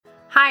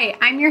Hi,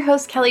 I'm your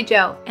host, Kelly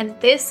Jo, and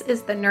this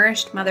is the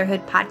Nourished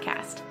Motherhood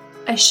Podcast,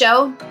 a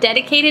show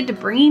dedicated to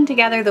bringing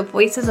together the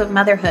voices of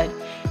motherhood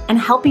and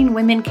helping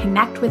women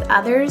connect with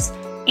others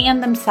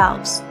and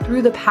themselves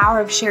through the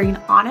power of sharing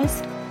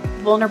honest,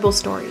 vulnerable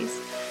stories.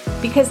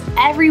 Because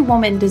every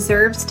woman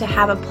deserves to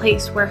have a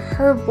place where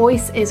her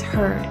voice is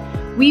heard.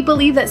 We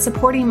believe that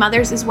supporting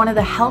mothers is one of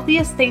the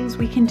healthiest things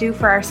we can do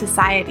for our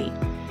society.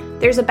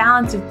 There's a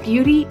balance of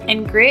beauty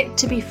and grit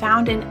to be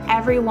found in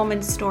every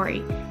woman's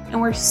story. And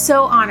we're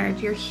so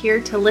honored you're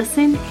here to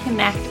listen,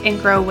 connect, and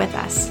grow with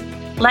us.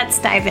 Let's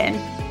dive in.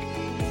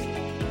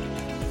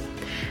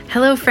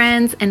 Hello,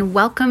 friends, and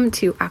welcome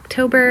to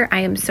October.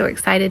 I am so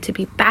excited to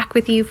be back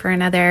with you for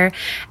another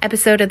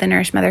episode of the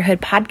Nourished Motherhood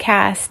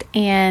Podcast.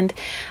 And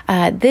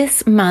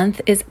this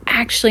month is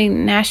actually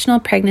National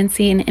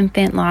Pregnancy and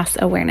Infant Loss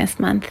Awareness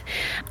Month.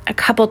 A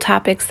couple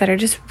topics that are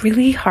just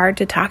really hard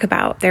to talk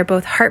about. They're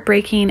both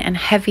heartbreaking and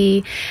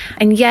heavy,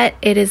 and yet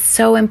it is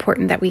so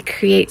important that we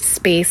create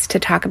space to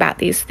talk about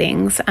these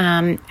things,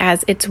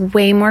 as it's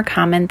way more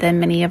common than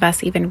many of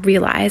us even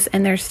realize,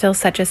 and there's still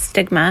such a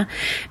stigma,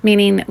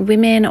 meaning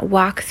women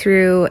walk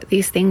through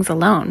these things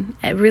alone,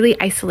 really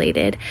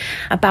isolated.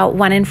 About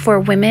 1 in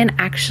 4 women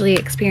actually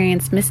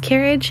experience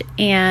miscarriage,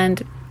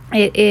 and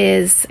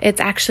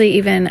it's actually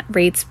even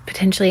rates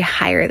potentially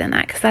higher than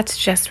that because that's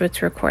just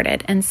what's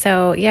recorded. And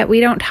so, yet we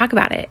don't talk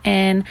about it.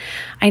 And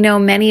I know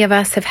many of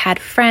us have had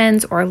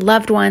friends or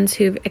loved ones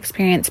who've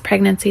experienced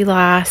pregnancy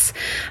loss,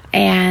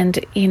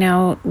 and, you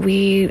know,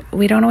 we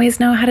don't always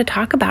know how to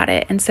talk about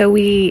it. And so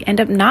we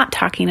end up not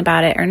talking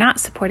about it or not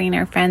supporting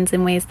our friends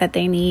in ways that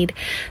they need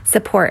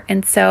support.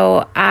 And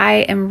so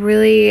I am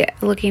really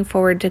looking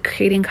forward to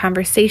creating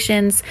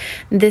conversations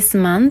this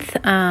month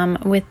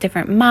with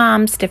different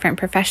moms, different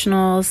professionals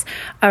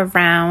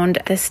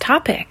around this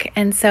topic,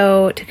 and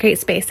so to create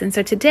space. And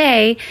so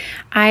today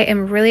I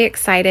am really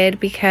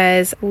excited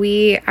because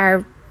we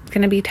are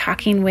going to be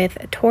talking with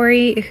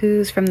Tori,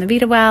 who's from the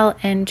Vita Well,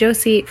 and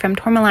Josie from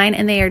Tourmaline,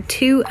 and they are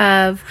two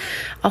of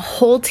a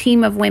whole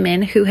team of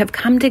women who have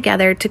come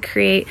together to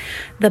create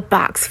the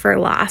Box for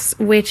Loss,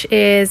 which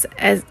is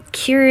a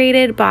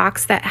curated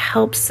box that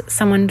helps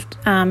someone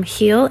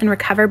heal and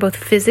recover both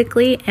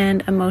physically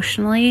and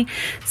emotionally,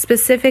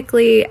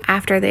 specifically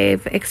after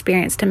they've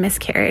experienced a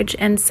miscarriage.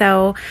 And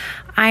so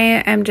I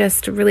am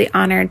just really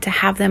honored to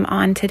have them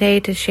on today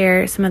to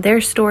share some of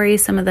their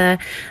stories, some of the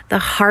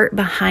heart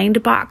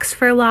behind Box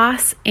for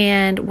Loss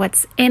and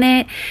what's in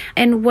it,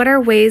 and what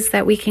are ways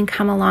that we can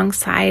come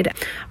alongside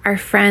our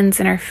friends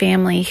and our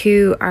family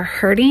who are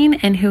hurting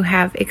and who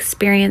have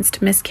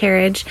experienced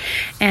miscarriage,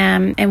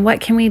 and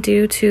what can we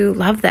do to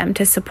love them,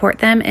 to support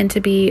them, and to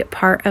be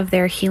part of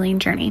their healing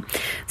journey.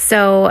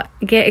 So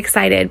get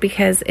excited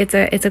because it's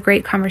a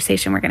great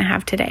conversation we're going to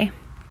have today.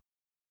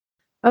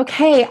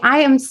 Okay, I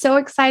am so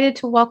excited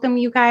to welcome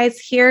you guys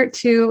here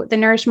to the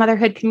Nourished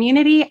Motherhood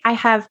community. I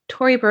have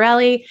Tori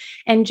Borelli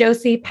and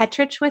Josie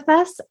Petrich with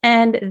us,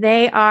 and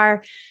they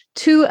are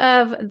two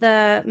of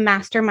the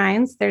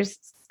masterminds. There's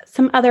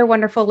some other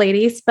wonderful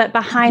ladies, but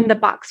behind the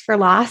Box for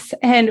Loss.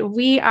 And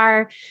we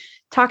are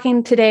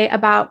talking today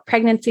about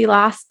pregnancy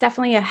loss,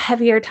 definitely a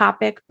heavier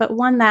topic, but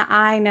one that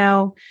I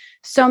know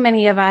so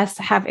many of us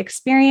have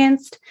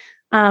experienced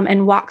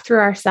and walk through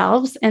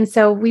ourselves. And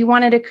so we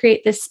wanted to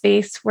create this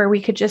space where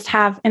we could just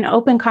have an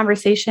open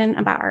conversation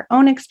about our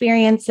own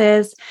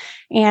experiences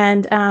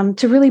and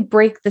to really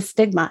break the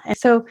stigma. And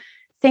so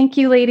thank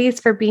you,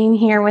 ladies, for being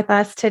here with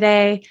us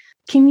today.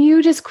 Can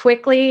you just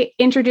quickly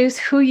introduce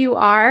who you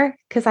are?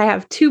 Because I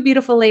have two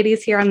beautiful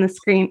ladies here on the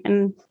screen,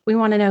 and we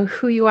want to know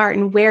who you are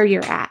and where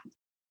you're at.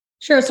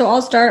 Sure. So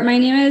I'll start. My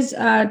name is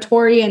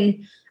Tori,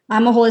 and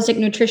I'm a holistic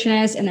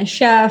nutritionist and a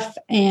chef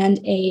and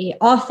a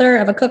author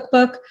of a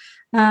cookbook.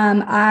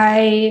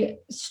 I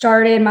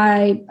started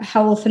my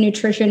health and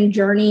nutrition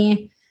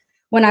journey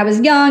when I was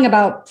young,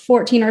 about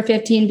 14 or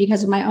 15,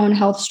 because of my own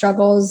health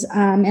struggles.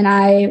 And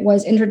I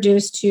was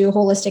introduced to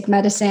holistic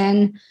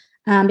medicine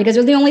because it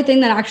was the only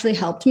thing that actually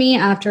helped me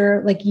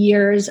after like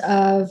years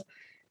of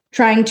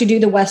trying to do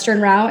the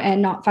Western route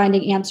and not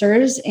finding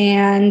answers.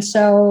 And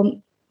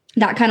so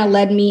that kind of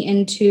led me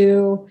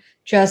into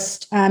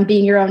just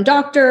being your own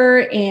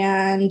doctor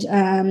and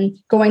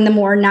going the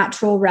more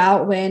natural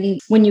route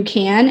when you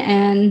can.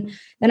 And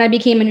then I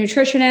became a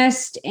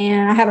nutritionist,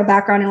 and I have a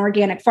background in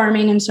organic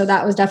farming. And so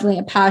that was definitely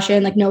a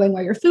passion, like knowing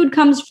where your food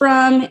comes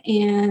from.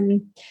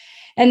 And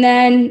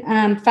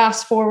then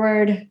fast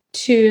forward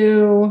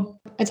to,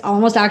 it's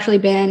almost actually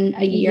been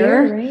a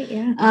year. Right?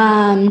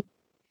 Yeah.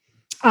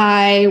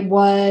 I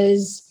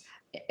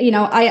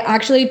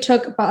actually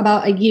took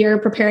about a year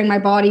preparing my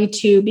body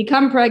to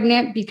become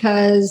pregnant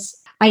because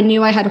I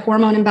knew I had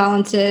hormone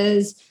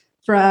imbalances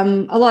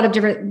from a lot of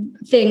different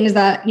things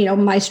that, you know,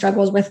 my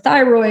struggles with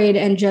thyroid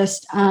and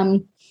just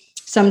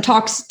some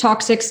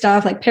toxic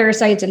stuff like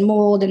parasites and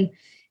mold and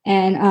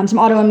some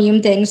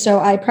autoimmune things. So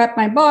I prepped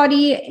my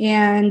body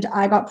and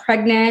I got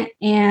pregnant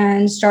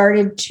and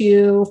started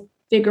to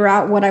figure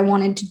out what I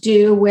wanted to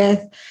do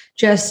with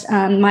just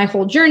my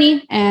whole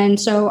journey. And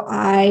so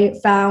I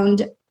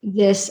found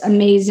this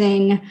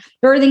amazing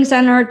birthing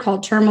center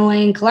called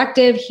Tourmaline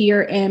Collective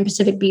here in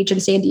Pacific Beach in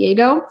San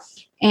Diego.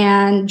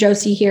 And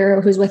Josie here,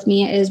 who's with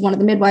me, is one of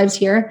the midwives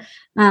here.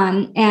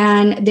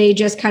 And they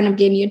just kind of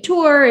gave me a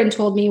tour and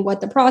told me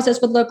what the process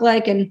would look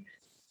like. And,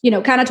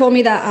 kind of told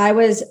me that I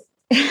was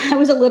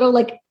a little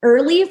like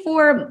early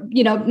for,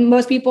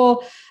 most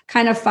people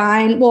kind of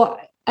find, well,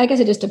 I guess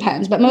it just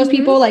depends, but most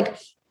people, like,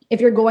 if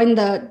you're going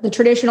the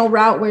traditional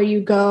route where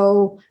you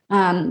go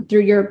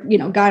through your,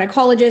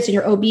 gynecologist and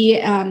your OB,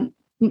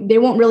 they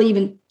won't really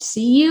even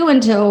see you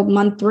until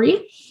month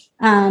 3.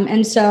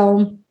 And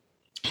so,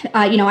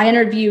 I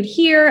interviewed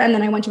here, and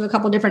then I went to a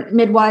couple different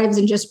midwives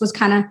and just was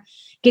kind of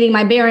getting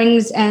my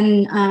bearings.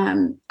 And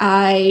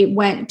I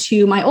went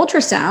to my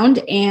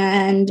ultrasound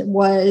and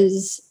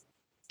was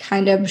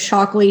kind of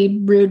shockingly,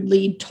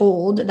 rudely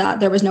told that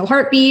there was no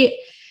heartbeat.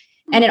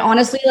 And it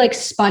honestly like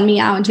spun me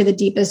out into the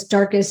deepest,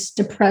 darkest,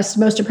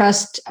 most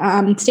depressed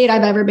state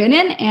I've ever been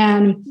in.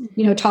 And,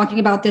 talking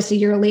about this a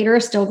year later,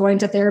 still going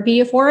to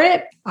therapy for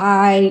it,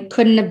 I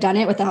couldn't have done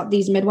it without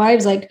these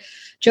midwives. Like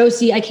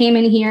Josie, I came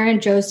in here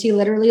and Josie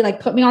literally like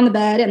put me on the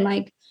bed and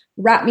like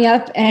wrapped me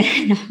up,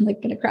 and I'm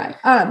like gonna cry.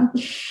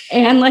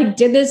 And like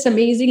did this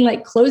amazing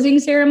like closing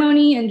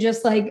ceremony and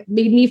just like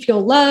made me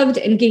feel loved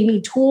and gave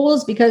me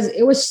tools, because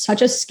it was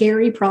such a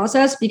scary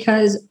process,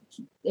 because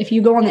if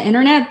you go on the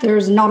internet,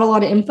 there's not a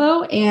lot of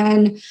info.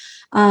 And,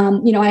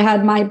 I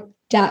had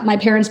my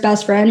parents'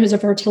 best friend, who's a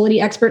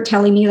fertility expert,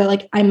 telling me that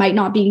like I might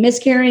not be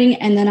miscarrying.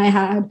 And then I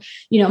had,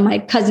 my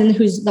cousin,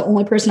 who's the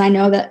only person I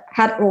know that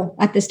had, well,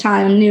 at this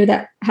time knew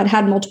that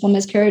had multiple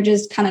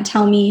miscarriages, kind of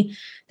tell me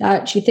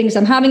that she thinks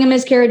I'm having a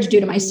miscarriage due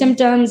to my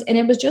symptoms. And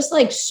it was just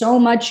like so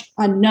much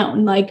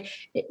unknown. Like,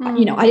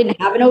 I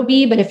didn't have an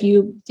OB, but if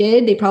you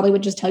did, they probably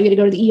would just tell you to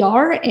go to the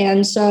ER.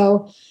 And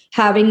so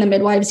having the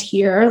midwives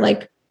here,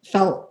 like,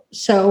 felt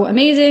so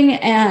amazing.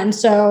 And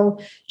so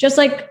just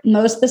like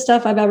most of the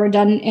stuff I've ever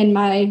done in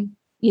my,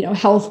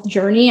 health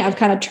journey, I've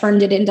kind of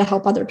turned it in to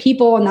help other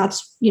people. And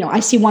that's, I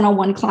see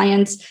one-on-one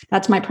clients.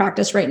 That's my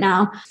practice right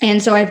now.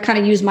 And so I've kind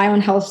of used my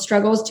own health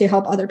struggles to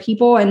help other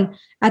people. And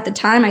at the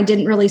time, I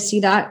didn't really see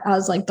that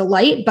as like the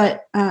light.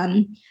 But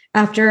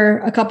after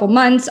a couple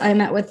months, I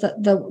met with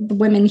the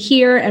women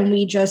here, and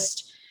we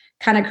just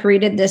kind of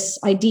created this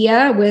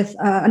idea with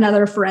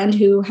another friend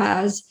who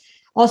has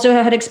also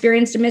had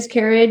experienced a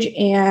miscarriage,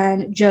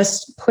 and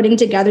just putting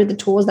together the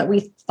tools that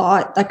we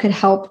thought that could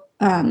help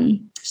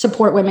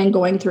support women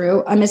going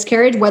through a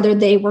miscarriage, whether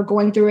they were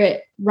going through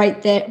it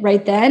right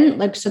then.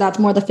 Like, so that's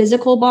more the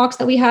physical box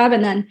that we have.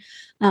 And then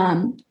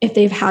if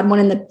they've had one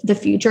in the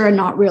future and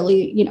not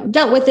really,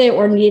 dealt with it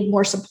or need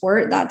more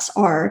support, that's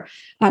our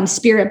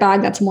spirit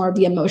bag. That's more of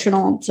the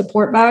emotional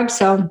support bag.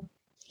 So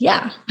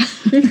yeah,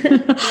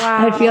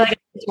 wow. I feel like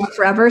it's not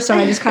forever. So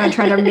I just kind of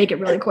try to make it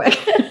really quick.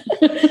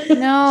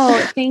 No,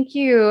 thank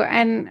you.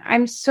 And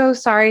I'm so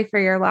sorry for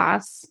your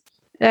loss.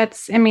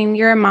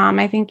 You're a mom.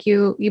 I think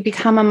you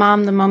become a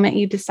mom the moment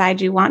you decide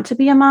you want to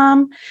be a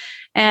mom.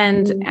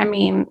 And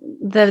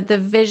the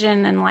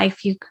vision and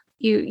life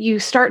you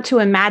start to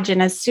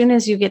imagine as soon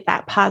as you get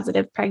that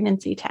positive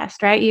pregnancy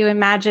test, right? You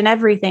imagine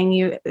everything,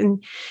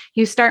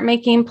 you start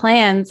making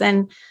plans,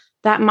 and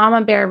that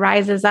mama bear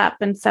rises up.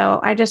 And so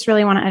I just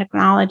really want to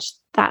acknowledge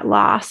that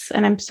loss.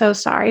 And I'm so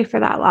sorry for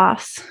that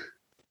loss.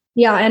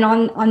 Yeah. And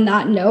on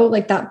that note,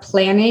 like that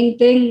planning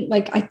thing,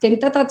 like, I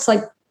think that's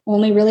like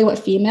only really what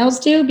females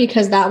do,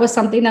 because that was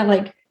something that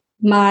like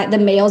the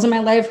males in my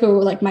life,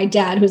 who like my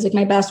dad, who's like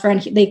my best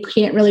friend, they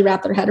can't really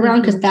wrap their head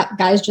around, because that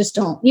guys just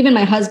don't. Even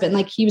my husband,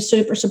 like, he was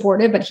super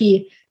supportive, but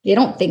they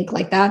don't think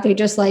like that. They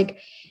just like,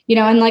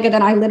 and like,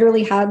 then I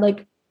literally had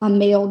like a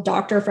male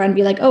doctor friend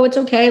be like, oh, it's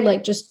okay.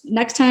 Like, just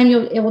next time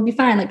it will be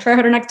fine. Like, try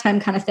harder next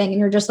time, kind of thing. And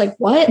you're just like,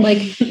 what? Like,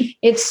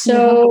 it's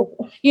so,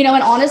 and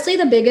honestly,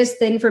 the biggest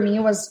thing for me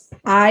was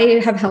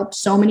I have helped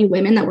so many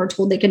women that were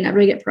told they could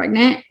never get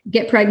pregnant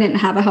and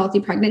have a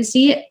healthy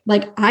pregnancy.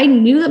 Like, I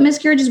knew that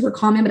miscarriages were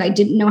common, but I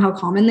didn't know how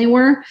common they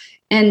were.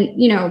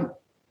 And,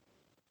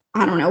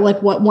 I don't know,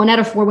 like, what 1 out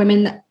of 4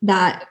 women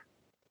that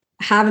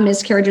have a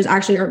miscarriages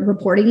actually are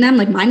reporting them.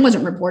 Like, mine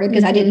wasn't reported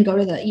because I didn't go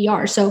to the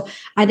ER. So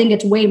I think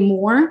it's way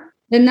more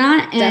than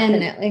that. And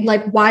definitely,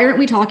 like, why aren't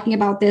we talking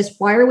about this?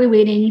 Why are we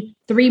waiting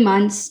 3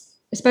 months,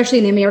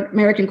 especially in the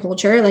American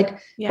culture? Like,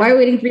 why are we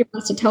waiting 3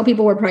 months to tell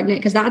people we're pregnant?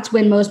 Because that's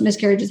when most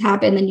miscarriages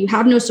happen, and you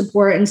have no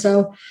support. And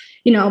so,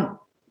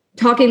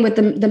 talking with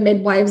the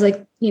midwives,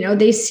 like,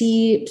 they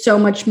see so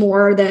much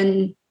more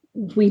than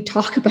we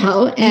talk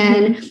about.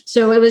 And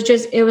so it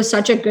was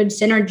such a good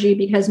synergy,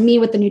 because me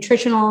with the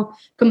nutritional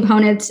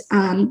components,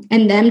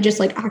 and them just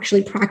like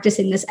actually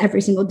practicing this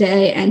every single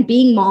day and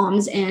being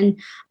moms. And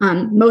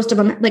most of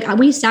them, like,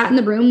 we sat in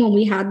the room when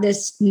we had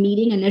this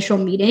initial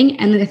meeting,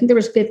 and I think there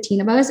was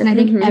 15 of us. And I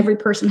think every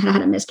person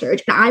had a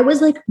miscarriage. And I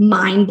was like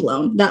mind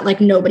blown that like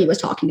nobody was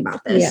talking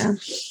about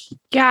this.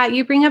 Yeah.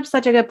 You bring up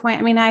such a good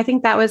point. I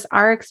think that was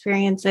our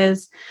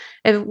experiences.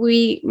 If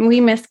we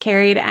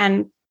miscarried,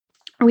 and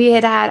we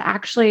had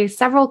actually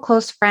several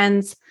close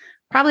friends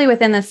probably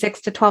within the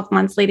 6 to 12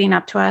 months leading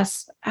up to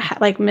us,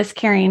 like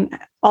miscarrying,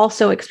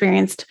 also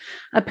experienced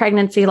a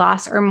pregnancy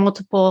loss or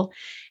multiple.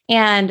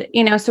 And,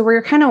 so we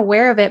were kind of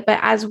aware of it. But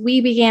as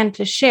we began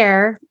to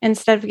share,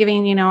 instead of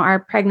giving, our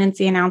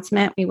pregnancy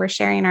announcement, we were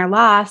sharing our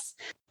loss.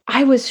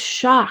 I was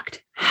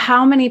shocked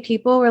how many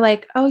people were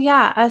like, oh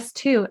yeah, us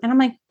too. And I'm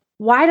like,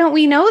 why don't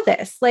we know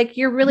this? Like,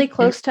 you're really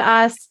close to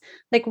us.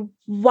 Like,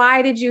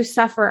 why did you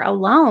suffer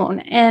alone?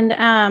 And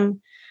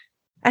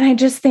I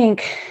just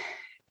think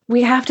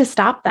we have to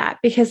stop that,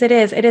 because it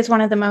is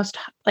one of the most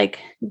like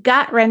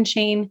gut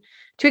wrenching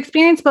to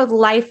experience both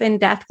life and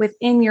death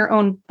within your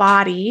own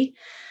body.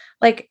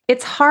 Like,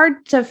 it's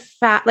hard to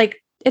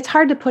it's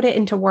hard to put it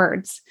into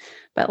words,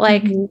 but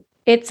like,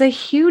 it's a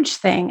huge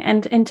thing.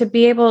 And to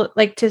be able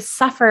like to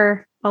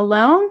suffer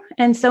alone.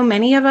 And so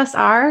many of us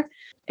are,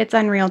 it's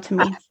unreal to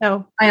me.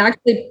 So I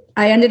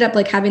ended up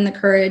like having the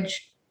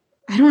courage.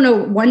 I don't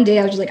know. One day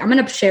I was just like, I'm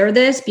going to share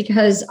this,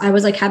 because I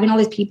was like having all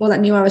these people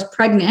that knew I was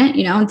pregnant,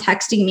 and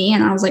texting me.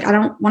 And I was like, I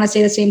don't want to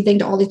say the same thing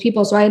to all these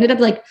people. So I ended up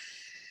like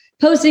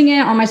posting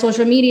it on my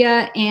social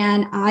media.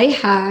 And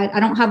I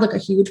don't have like a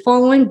huge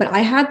following, but I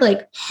had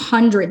like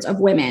hundreds of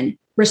women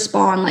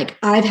respond. Like,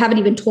 I haven't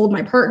even told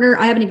my partner.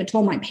 I haven't even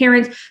told my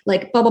parents,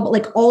 like blah, blah, blah,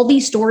 like all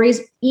these stories,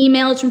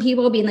 emails from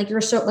people being like,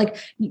 you're so like,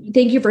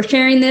 thank you for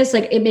sharing this.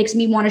 Like, it makes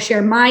me want to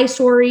share my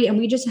story. And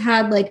we just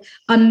had like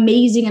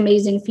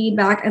amazing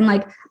feedback. And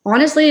like,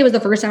 honestly, it was the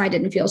first time I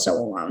didn't feel so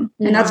alone.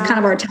 And that's kind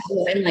of our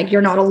tagline. Like,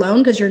 you're not alone,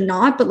 because you're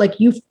not, but like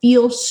you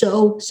feel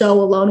so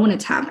alone when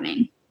it's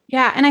happening.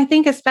 Yeah. And I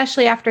think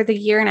especially after the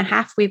 1.5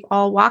 years we've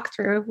all walked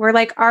through, we're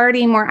like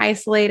already more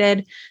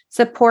isolated.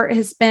 Support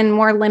has been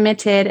more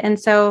limited. And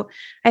so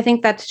I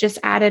think that's just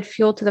added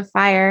fuel to the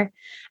fire.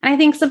 And I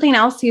think something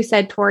else you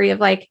said, Tori, of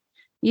like,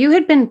 you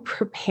had been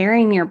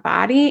preparing your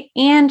body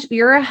and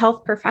you're a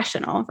health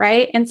professional,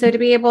 right? And so to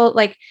be able,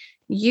 like,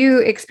 you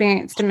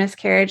experienced a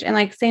miscarriage, and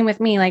like, same with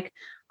me, like,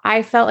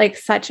 I felt like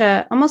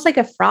almost like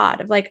a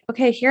fraud of like,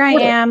 okay, here I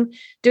am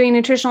doing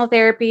nutritional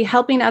therapy,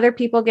 helping other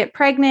people get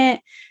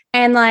pregnant.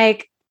 And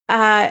like,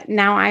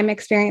 now I'm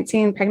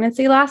experiencing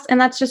pregnancy loss.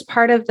 And that's just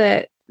part of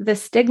the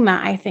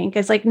stigma, I think,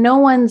 is like, no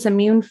one's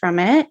immune from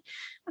it.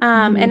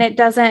 And it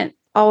doesn't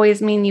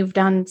always mean you've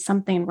done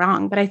something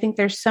wrong, but I think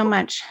there's so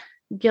much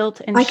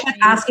guilt and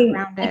shame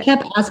around it. I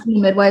kept asking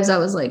the midwives, I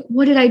was like,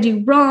 what did I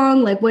do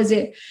wrong? Like, was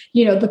it,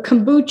 the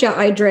kombucha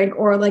I drank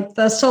or like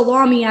the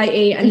salami I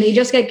ate? And they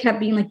just kept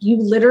being like, you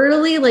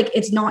literally, like,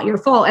 it's not your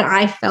fault. And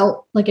I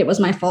felt like it was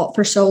my fault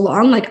for so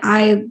long. Like,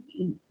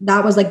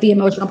 that was like the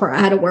emotional part I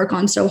had to work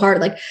on so hard,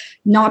 like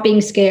not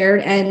being scared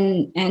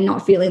and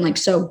not feeling like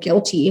so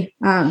guilty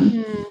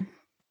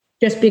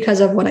just because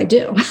of what I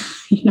do.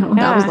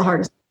 That was the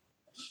hardest.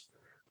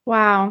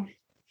 Wow.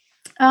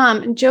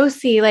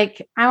 Josie,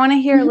 like, I want to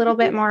hear a little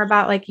bit more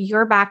about like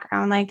your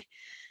background, like,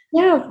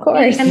 yeah, of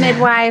course, a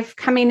midwife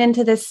coming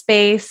into this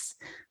space,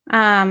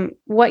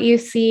 what you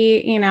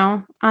see,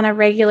 on a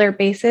regular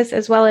basis,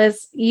 as well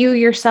as you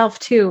yourself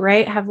too,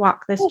 right? Have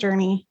walked this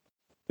journey.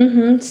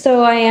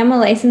 So I am a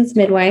licensed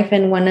midwife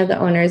and one of the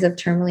owners of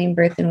Tourmaline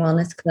Birth and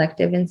Wellness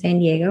Collective in San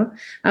Diego.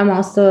 I'm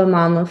also a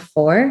mom of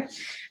 4.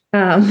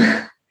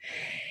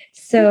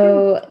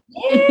 So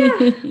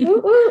yeah,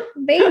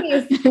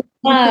 babies.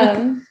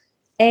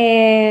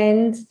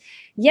 And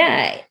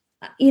yeah,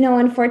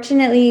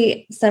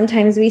 unfortunately,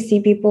 sometimes we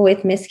see people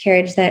with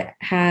miscarriage that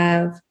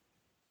have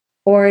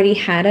already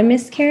had a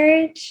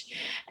miscarriage.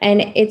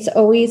 And it's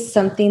always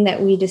something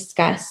that we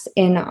discuss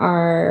in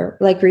our,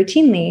 like,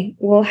 routinely.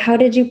 Well, how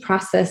did you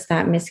process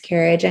that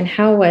miscarriage? And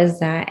how was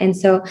that? And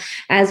so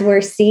as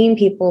we're seeing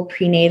people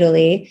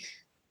prenatally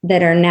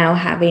that are now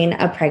having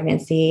a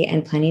pregnancy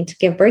and planning to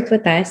give birth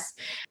with us,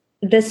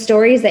 the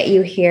stories that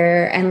you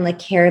hear and the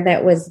care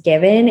that was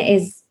given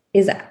is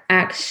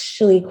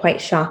actually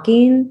quite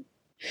shocking,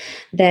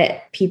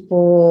 that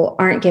people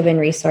aren't given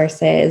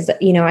resources.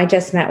 I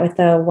just met with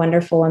a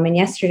wonderful woman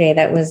yesterday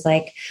that was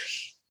like,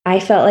 I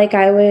felt like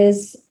I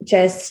was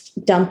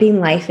just dumping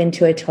life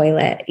into a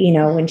toilet,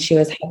 when she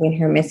was having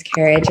her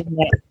miscarriage, and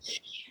that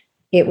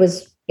it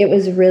was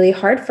really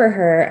hard for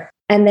her.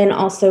 And then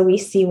also we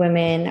see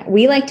women,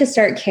 we like to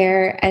start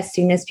care as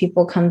soon as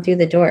people come through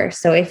the door.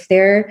 So if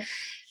they're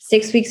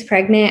 6 weeks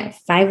pregnant,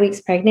 5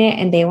 weeks pregnant,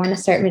 and they want to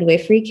start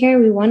midwifery care,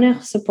 we want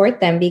to support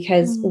them,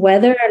 because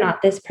whether or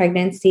not this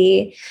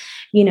pregnancy,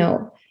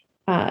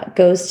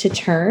 goes to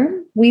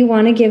term, we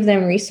want to give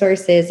them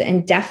resources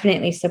and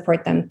definitely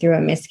support them through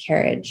a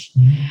miscarriage.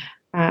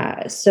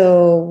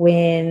 So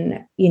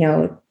when,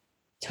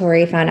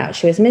 Tori found out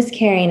she was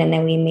miscarrying, and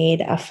then we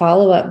made a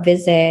follow-up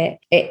visit,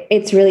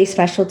 it's really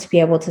special to be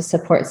able to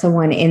support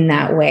someone in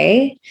that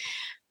way.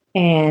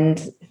 And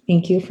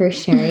thank you for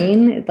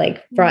sharing. It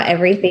like brought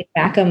everything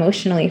back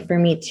emotionally for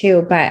me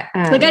too. But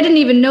like, I didn't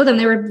even know them.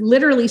 They were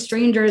literally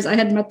strangers. I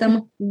had met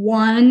them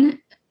 1,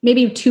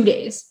 maybe 2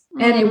 days.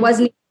 And it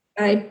wasn't,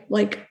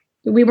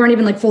 we weren't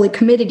even like fully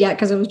committed yet,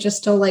 because it was just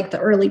still like the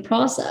early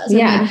process.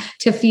 And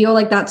to feel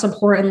like that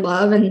support and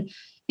love and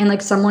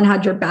like someone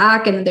had your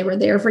back and they were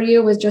there for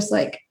you was just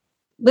like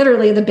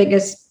literally the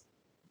biggest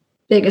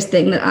biggest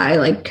thing that I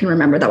like can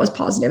remember that was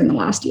positive in the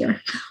last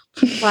year.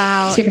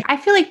 Wow. I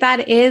feel like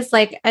that is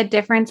like a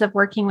difference of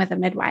working with a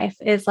midwife,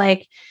 is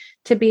like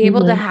to be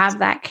able to have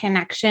that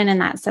connection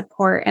and that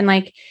support. And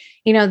like,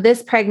 you know,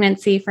 this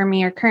pregnancy for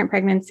me, or current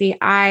pregnancy,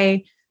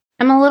 I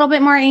am a little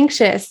bit more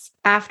anxious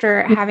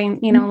after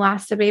having, you know,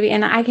 lost a baby.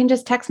 And I can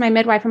just text my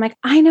midwife. I'm like,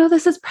 I know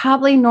this is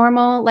probably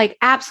normal, like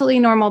absolutely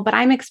normal, but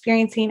I'm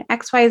experiencing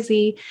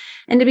XYZ.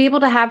 And to be able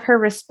to have her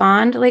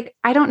respond, like,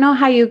 I don't know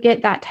how you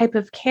get that type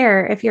of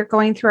care if you're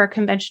going through our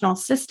conventional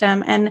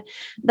system. And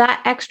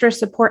that extra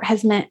support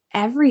has meant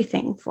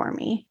everything for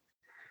me.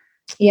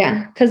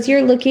 Yeah, because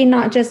you're looking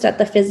not just at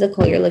the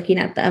physical, you're looking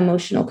at the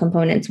emotional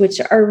components,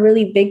 which are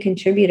really big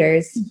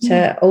contributors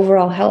to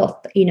overall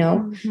health, you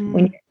know,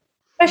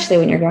 especially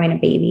when you're growing a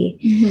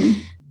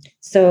baby.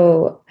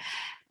 So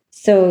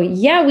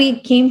yeah,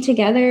 we came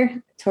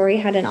together. Tori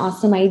had an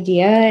awesome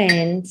idea,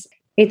 and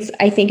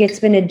I think it's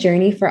been a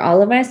journey for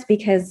all of us,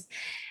 because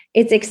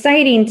it's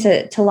exciting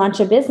to launch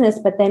a business,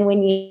 but then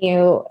when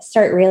you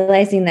start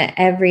realizing that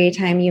every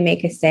time you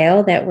make a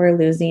sale that we're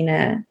losing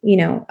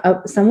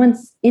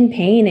someone's in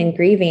pain and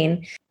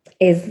grieving,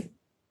 is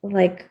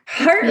like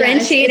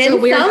heart-wrenching in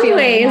some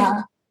ways.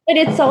 Yeah. But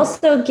it's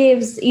also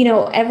gives, you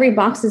know, every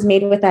box is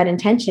made with that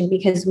intention,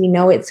 because we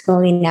know it's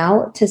going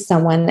out to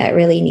someone that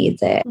really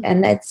needs it,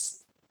 and that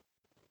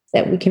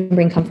we can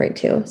bring comfort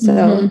to.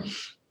 So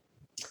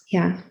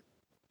yeah.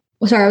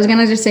 Well, sorry, I was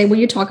gonna just say, will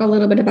you talk a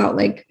little bit about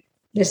like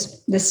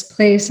this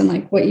place and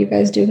like what you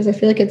guys do? Because I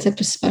feel like it's such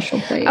a special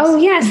place. Oh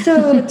yeah.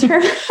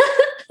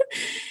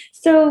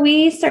 So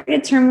we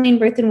started Tourmaline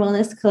Birth and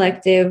Wellness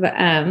Collective.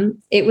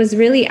 It was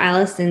really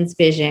Allison's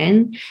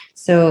vision.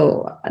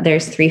 So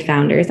there's 3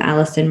 founders,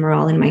 Allison,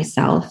 Meral, and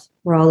myself.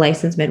 We're all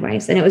licensed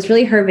midwives. And it was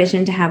really her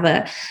vision to have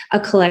a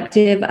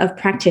collective of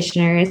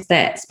practitioners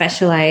that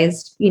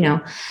specialized, you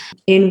know,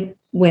 in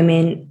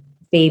women,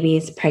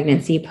 babies,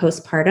 pregnancy,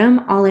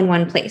 postpartum, all in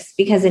one place.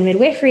 Because in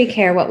midwifery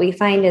care, what we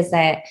find is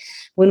that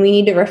when we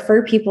need to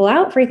refer people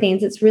out for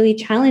things, it's really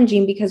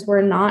challenging because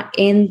we're not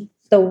in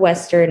the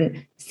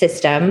Western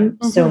system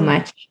so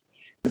much.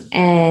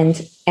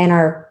 And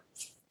our,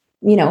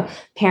 you know,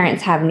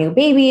 parents have new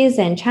babies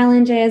and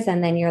challenges.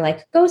 And then you're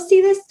like, go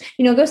see this,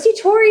 you know, go see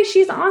Tori.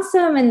 She's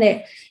awesome. And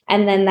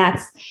then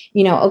that's,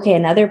 you know, okay,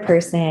 another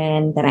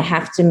person that I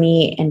have to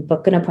meet and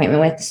book an appointment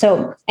with.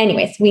 So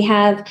anyways, we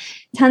have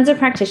tons of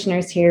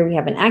practitioners here. We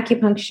have an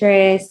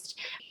acupuncturist,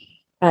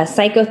 a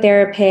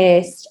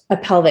psychotherapist, a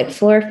pelvic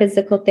floor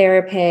physical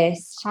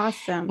therapist,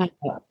 awesome, a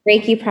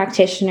Reiki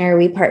practitioner.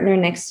 We partner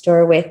next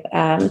door with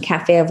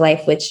Cafe of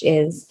Life, which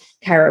is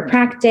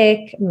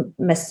chiropractic,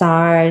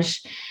 massage,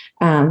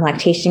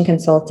 lactation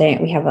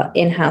consultant. We have an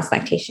in-house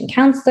lactation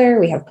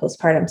counselor. We have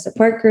postpartum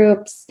support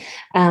groups.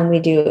 We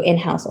do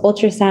in-house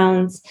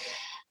ultrasounds,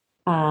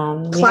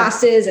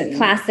 classes.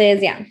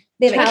 Yeah,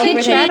 that's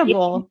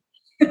incredible.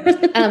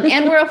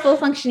 And we're a full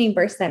functioning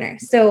birth center.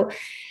 So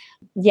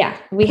yeah,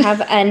 we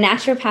have a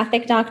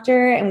naturopathic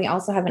doctor, and we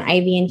also have an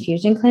IV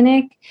infusion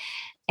clinic.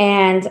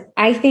 And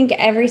I think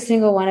every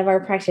single one of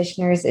our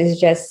practitioners is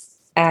just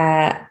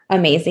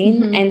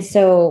amazing. And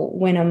so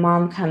when a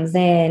mom comes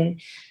in,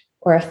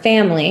 or a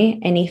family,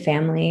 any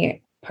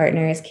family,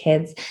 partners,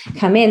 kids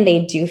come in,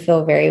 they do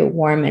feel very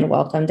warm and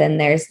welcomed.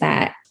 And there's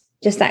that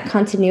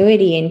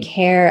continuity and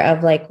care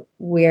of like,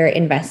 we're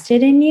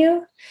invested in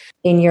you,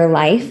 in your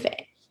life,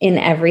 in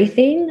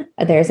everything.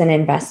 There's an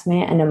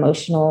investment, an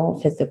emotional,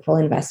 physical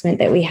investment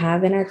that we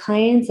have in our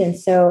clients. And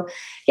so,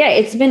 yeah,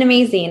 it's been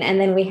amazing. And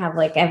then we have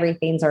like,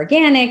 everything's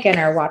organic and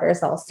our water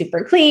is all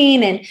super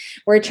clean. And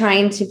we're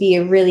trying to be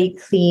a really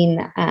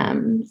clean,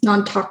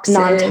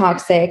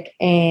 non-toxic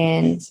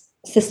and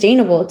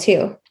sustainable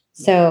too.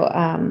 So,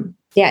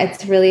 yeah,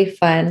 it's really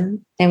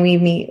fun. And we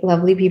meet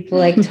lovely people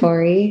like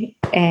Tori,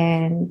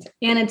 and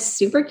it's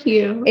super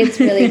cute. It's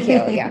really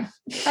cute. Yeah.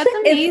 That's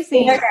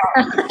amazing.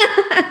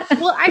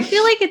 Well, I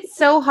feel like it's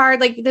so hard.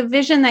 Like the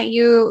vision that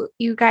you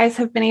guys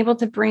have been able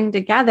to bring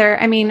together.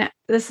 I mean,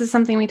 this is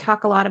something we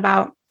talk a lot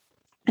about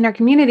in our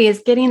community,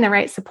 is getting the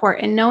right support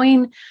and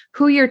knowing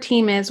who your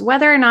team is,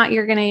 whether or not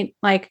you're going to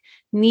like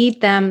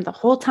need them the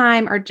whole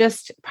time or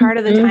just part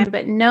of the time,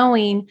 but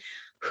knowing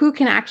who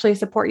can actually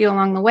support you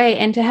along the way.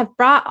 And to have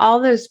brought all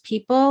those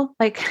people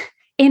like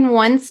in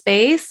one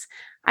space,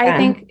 I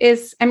think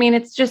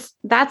it's just,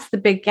 that's the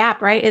big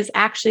gap, right? Is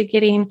actually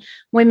getting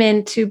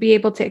women to be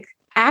able to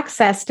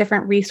access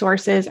different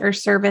resources or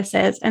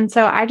services. And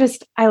so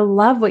I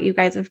love what you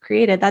guys have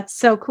created. That's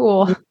so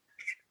cool.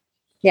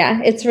 Yeah,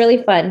 it's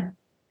really fun.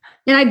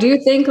 And I do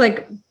think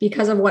like,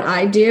 because of what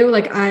I do,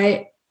 like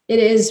it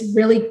is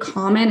really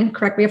common, and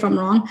correct me if I'm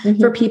wrong,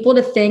 for people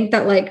to think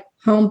that like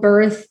home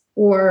birth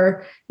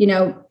or, you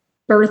know,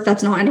 birth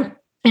that's not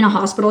in a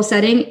hospital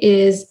setting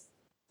is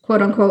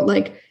quote unquote,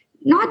 like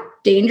not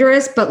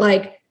dangerous, but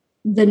like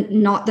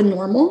not the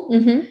normal.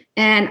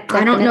 And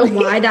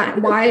definitely. I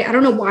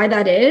don't know why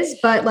that is,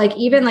 but like,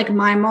 even like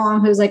my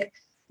mom, who's like,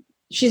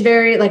 she's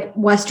very like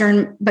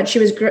Western, but she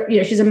was,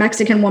 she's a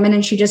Mexican woman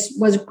and she just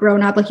was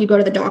grown up. Like you go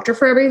to the doctor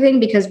for everything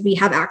because we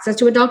have access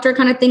to a doctor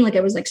kind of thing. Like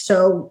it was like,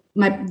 so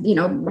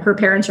her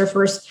parents are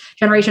first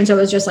generation. So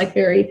it was just like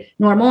very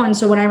normal. And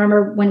so when I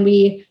remember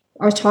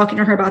I was talking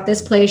to her about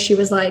this place, she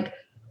was like,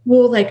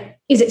 well, like,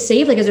 is it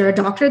safe? Like, is there a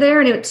doctor there?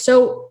 And it's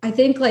so, I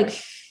think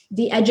like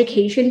the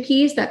education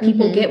piece that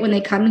people get when they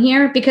come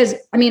here, because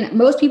I mean,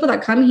 most people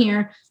that come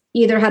here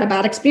either had a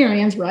bad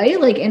experience, right?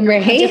 Like in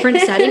a different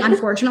setting,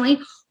 unfortunately,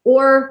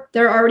 or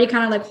they're already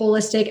kind of like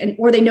holistic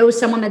or they know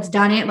someone that's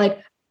done it.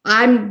 Like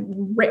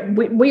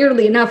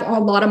weirdly enough, a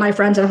lot of my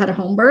friends have had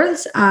home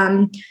births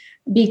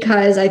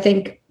because I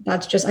think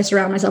that's just, I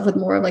surround myself with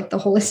more of like the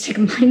holistic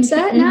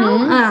mindset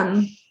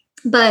now.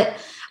 But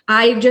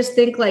I just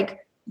think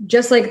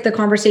just like the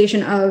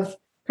conversation of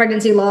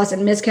pregnancy loss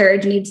and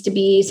miscarriage needs to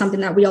be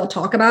something that we all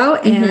talk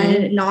about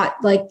and not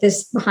like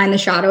this behind the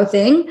shadow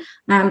thing.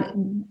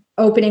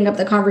 Opening up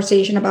the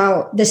conversation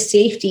about the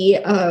safety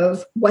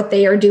of what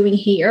they are doing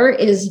here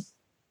is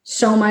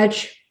so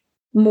much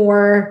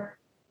more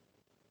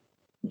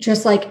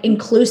just like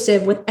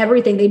inclusive with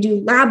everything. They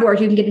do lab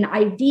work. You can get an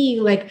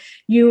IV, like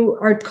you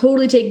are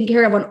totally taken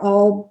care of on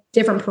all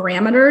different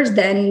parameters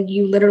than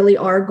you literally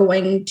are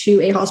going to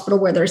a hospital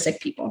where there are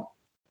sick people.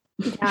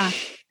 Yeah.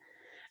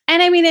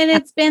 And I mean, and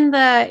it's been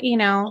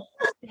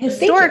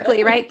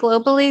historically, right?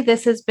 Globally,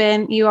 this has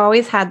been, you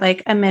always had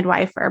like a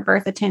midwife or a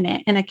birth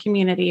attendant in a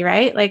community,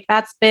 right? Like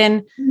that's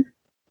been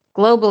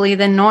globally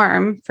the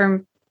norm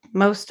for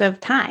most of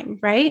time,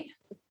 right?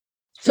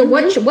 So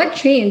what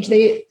changed?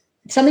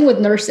 Something with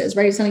nurses,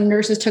 right? Something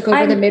nurses took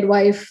over the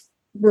midwife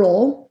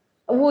role.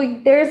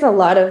 Well, there's a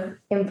lot of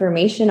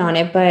information on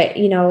it, but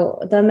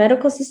the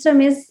medical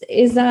system is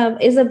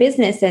a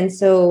business. And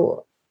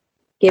so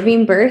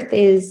giving birth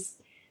is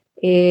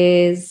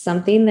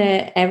something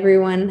that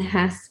everyone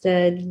has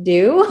to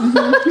do,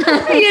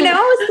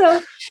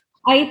 so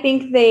I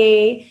think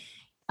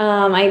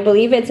I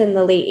believe it's in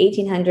the late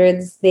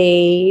 1800s,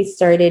 they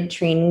started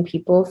training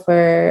people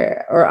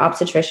or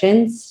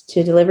obstetricians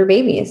to deliver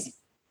babies.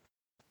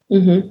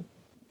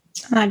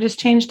 That just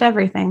changed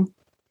everything.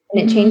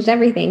 And it changed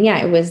everything.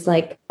 Yeah. It was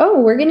like,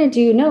 oh, we're going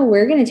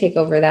to take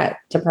over that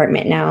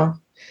department now.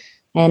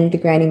 And the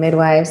gynae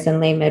midwives and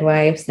lay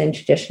midwives and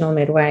traditional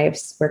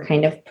midwives were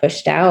kind of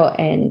pushed out.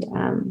 And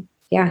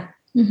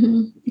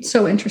It's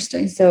so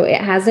interesting. So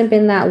it hasn't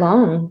been that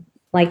long,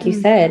 like you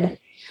said.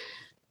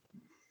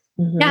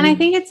 Yeah. And I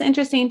think it's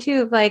interesting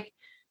too, like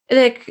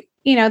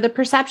the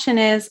perception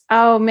is,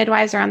 oh,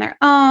 midwives are on their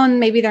own.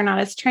 Maybe they're not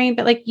as trained,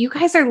 but like you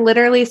guys are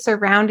literally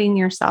surrounding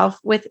yourself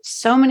with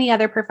so many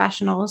other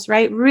professionals,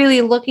 right?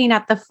 Really looking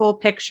at the full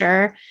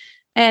picture.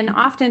 And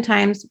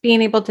oftentimes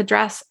being able to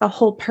dress a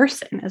whole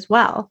person as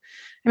well.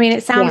 I mean,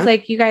 it sounds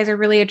like you guys are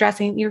really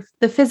addressing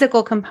the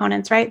physical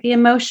components, right? The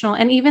emotional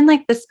and even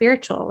like the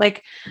spiritual.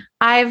 Like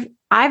I've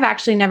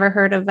actually never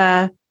heard of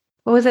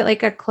what was it,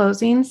 like a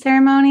closing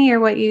ceremony or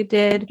what you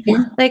did?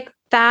 Yeah. Like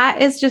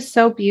that is just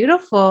so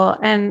beautiful.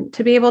 And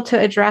to be able to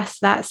address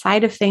that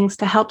side of things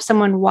to help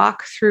someone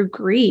walk through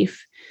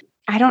grief.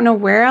 I don't know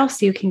where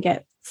else you can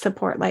get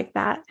support like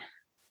that.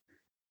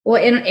 Well,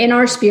 in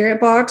our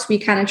spirit box, we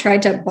kind of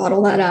tried to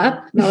bottle that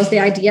up. That was the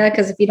idea,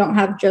 because if you don't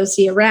have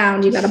Josie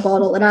around, you got to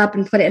bottle it up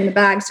and put it in the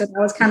bag. So that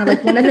was kind of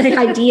like one of the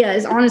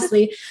ideas,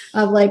 honestly,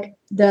 of like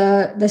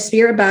the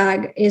spirit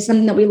bag is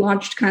something that we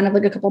launched kind of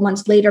like a couple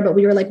months later. But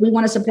we were like, we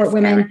want to support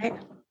women. Right?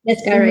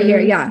 This guy right here,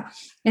 yeah.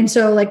 And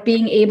so like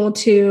being able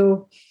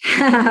to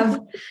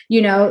have,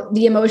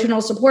 the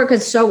emotional support,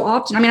 because so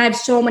often, I mean, I have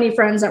so many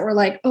friends that were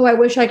like, oh, I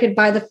wish I could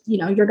buy the,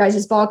 your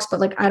guys' box, but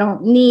like I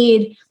don't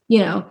need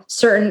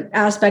certain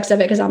aspects of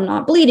it because I'm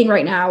not bleeding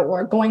right now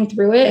or going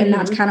through it. And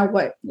that's kind of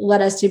what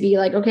led us to be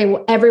like, okay,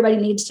 well, everybody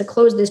needs to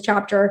close this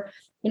chapter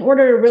in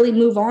order to really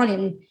move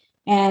on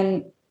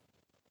and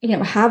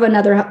have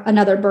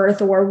another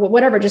birth or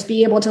whatever, just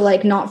be able to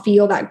like not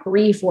feel that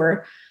grief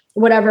or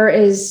whatever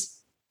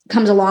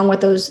comes along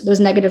with those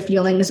negative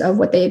feelings of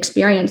what they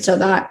experience. So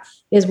that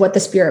is what the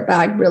spirit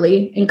bag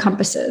really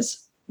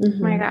encompasses. Oh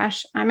my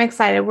gosh, I'm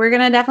excited. We're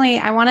going to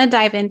I want to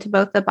dive into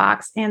both the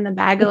box and the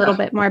bag a little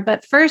bit more.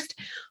 But first,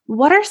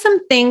 what are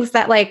some things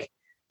that like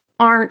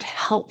aren't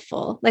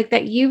helpful, like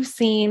that you've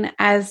seen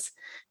as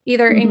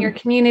either in your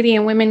community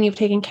and women you've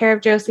taken care of,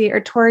 Josie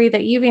or Tori,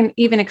 that you've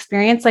even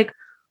experienced? Like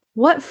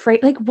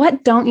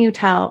what don't you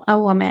tell a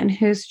woman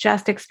who's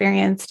just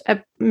experienced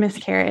a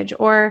miscarriage,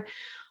 or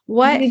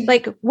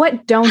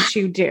what don't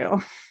you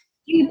do?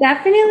 You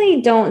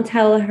definitely don't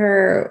tell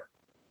her,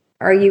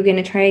 are you going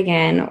to try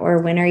again? Or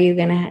when are you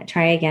going to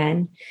try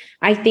again?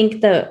 I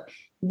think the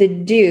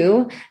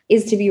do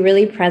is to be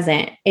really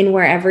present in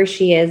wherever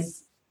she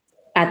is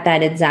at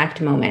that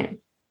exact moment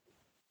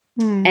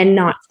and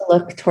not to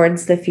look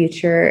towards the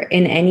future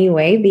in any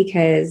way,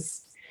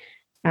 because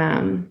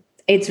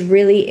it's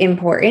really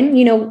important,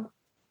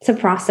 to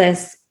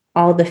process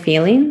all the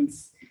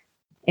feelings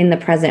in the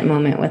present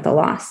moment with the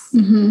loss.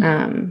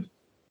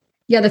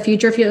 The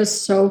future feels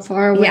so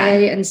far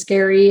away and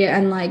scary.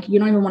 And like, you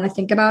don't even want to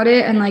think about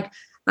it. And like,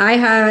 I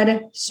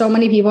had so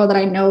many people that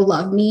I know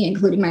love me,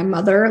 including my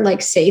mother,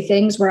 like say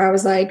things where I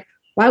was like,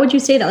 why would you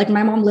say that? Like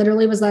my mom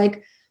literally was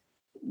like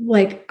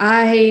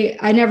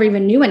I never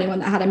even knew anyone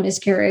that had a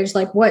miscarriage.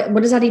 Like what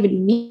does that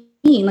even mean?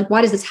 Like,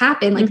 why does this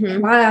happen? Like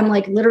why I'm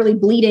like literally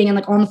bleeding and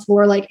like on the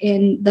floor, like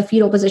in the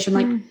fetal position,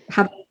 like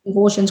having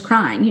convulsions,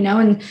 crying, you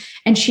know?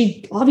 And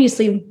she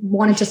obviously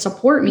wanted to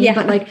support me,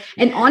 but like,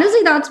 and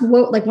honestly, that's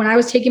what, like when I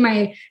was taking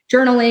my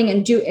journaling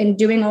and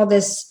doing all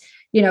this,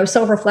 you know,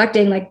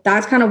 self-reflecting, like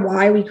that's kind of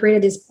why we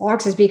created these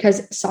boxes,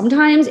 because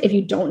sometimes if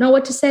you don't know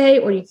what to say,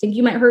 or you think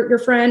you might hurt your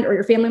friend or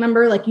your family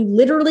member, like you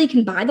literally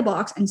can buy the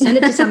box and send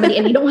it to somebody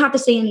and you don't have to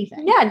say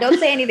anything. Yeah. Don't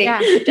say anything.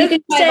 Yeah. You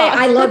can say,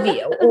 I love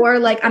you, or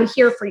like, I'm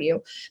here for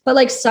you. But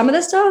like some of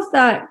the stuff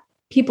that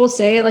people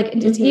say, like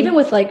it's even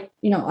with like,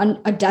 you know,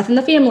 a death in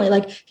the family,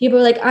 like people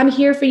are like, I'm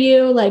here for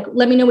you. Like,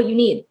 let me know what you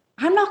need.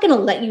 I'm not going to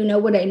let you know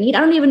what I need.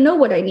 I don't even know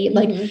what I need.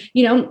 Like,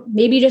 you know,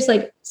 maybe just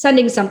like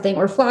sending something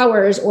or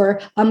flowers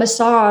or a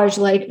massage,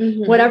 like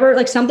whatever,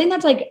 like something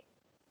that's like,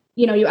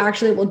 you know, you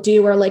actually will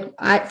do. Or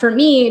like for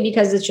me,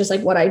 because it's just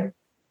like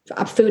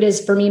food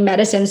is for me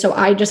medicine. So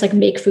I just like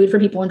make food for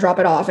people and drop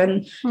it off.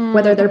 And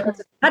whether they're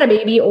had a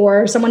baby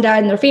or someone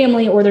died in their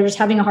family, or they're just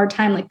having a hard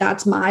time, like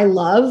that's my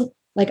love.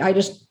 Like I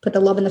just put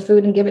the love in the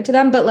food and give it to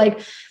them. But like,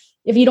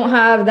 if you don't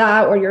have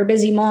that, or you're a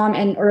busy mom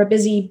or a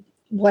busy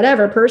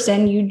whatever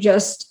person, you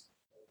just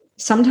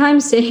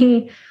sometimes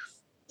saying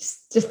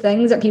just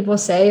things that people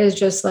say is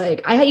just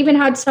like, I even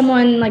had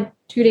someone like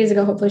 2 days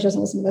ago, hopefully she doesn't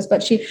listen to this,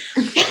 but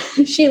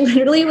she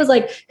literally was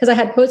like, because I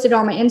had posted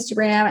on my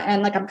Instagram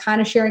and like I'm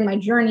kind of sharing my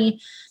journey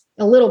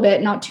a little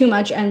bit, not too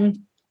much, and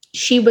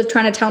she was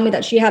trying to tell me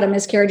that she had a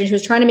miscarriage and she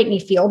was trying to make me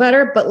feel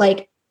better, but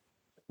like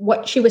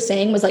what she was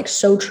saying was like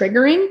so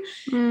triggering.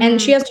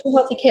 And she has 2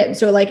 healthy kids.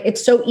 So like,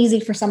 it's so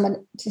easy for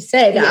someone to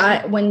say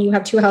that when you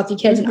have 2 healthy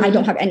kids and I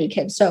don't have any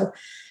kids. So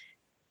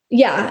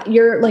yeah,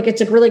 you're like,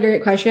 it's a really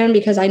great question,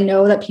 because I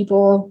know that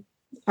people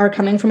are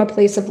coming from a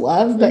place of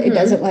love, but it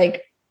doesn't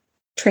like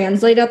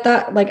translate at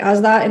that, like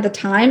as that at the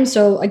time.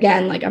 So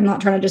again, like, I'm not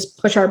trying to just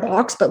push our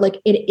box, but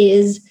like, it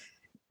is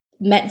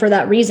meant for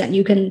that reason.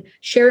 You can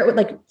share it with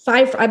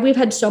like we've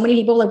had so many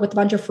people like with a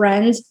bunch of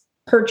friends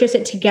purchase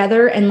it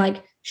together and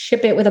like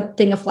ship it with a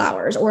thing of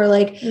flowers, or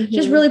like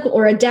just really cool,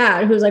 or a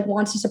dad who's like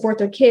wants to support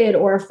their kid,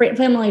 or a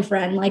family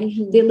friend, like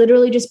they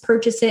literally just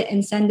purchase it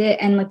and send it,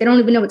 and like they don't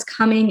even know it's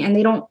coming,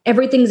 and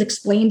everything's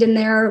explained in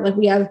there. Like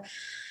we have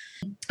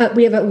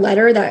a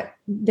letter that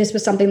this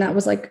was something that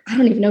was like, I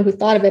don't even know who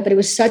thought of it, but it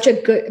was such a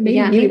good,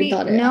 maybe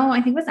thought of it. No,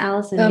 I think it was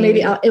Allison. Oh,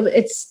 maybe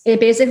it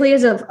basically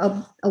is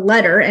a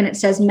letter, and it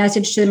says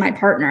message to my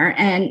partner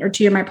or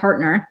to my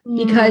partner,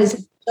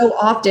 because so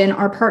often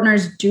our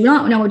partners do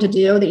not know what to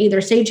do. They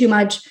either say too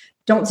much,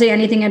 don't say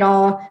anything at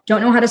all,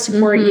 don't know how to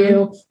support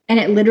you. And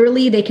it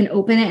literally, they can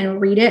open it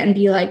and read it and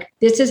be like,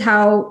 this is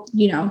how,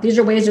 you know, these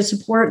are ways to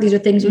support. These are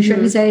things you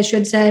shouldn't say,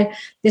 should say.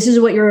 This is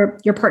what your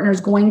partner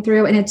is going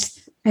through. And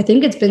I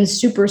think it's been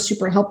super,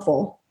 super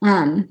helpful.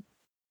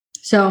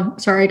 So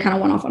sorry, I kind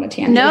of went off on a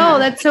tangent. No,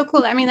 that's so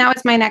cool. I mean, that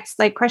was my next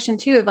like question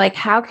too, of like,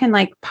 how can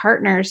like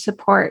partners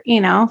support, you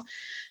know,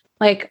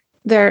 like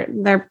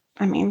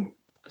I mean,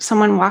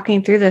 someone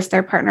walking through this,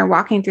 their partner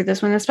walking through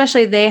this, when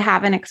especially they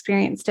haven't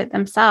experienced it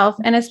themselves.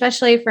 And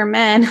especially for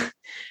men,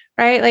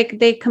 right? Like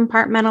they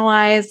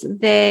compartmentalize,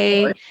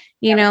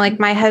 you know, like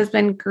my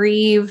husband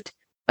grieved,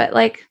 but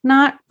like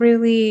not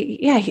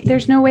really,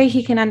 there's no way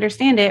he can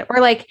understand it. Or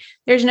like,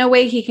 there's no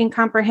way he can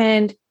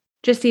comprehend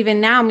just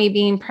even now me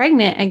being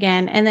pregnant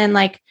again. And then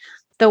like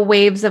the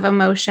waves of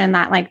emotion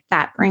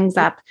that brings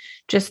up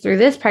just through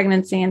this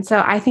pregnancy. And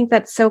so I think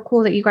that's so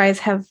cool that you guys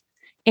have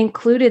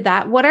included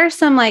that. What are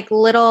some like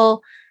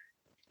little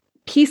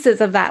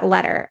pieces of that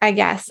letter, I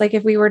guess, like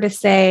if we were to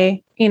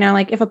say, you know,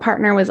 like if a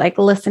partner was like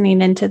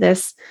listening into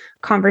this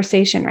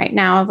conversation right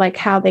now of like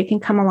how they can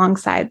come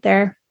alongside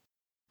there?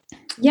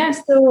 Yeah.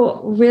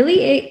 So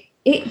really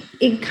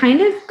it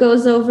kind of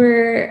goes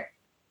over,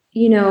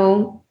 you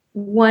know,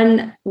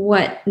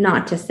 what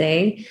not to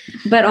say,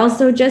 but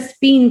also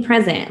just being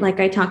present, like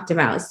I talked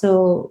about.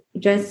 So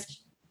just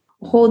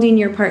holding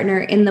your partner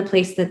in the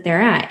place that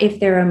they're at, if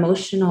they're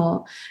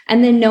emotional,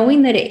 and then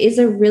knowing that it is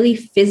a really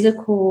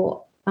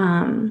physical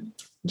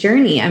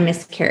journey, a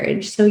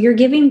miscarriage. So you're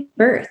giving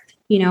birth,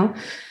 you know,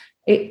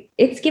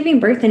 it's giving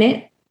birth,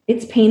 and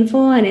it's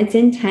painful and it's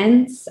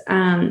intense.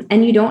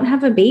 And you don't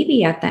have a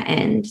baby at the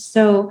end.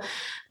 So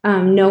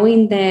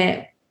knowing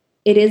that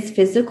it is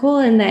physical,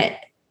 and that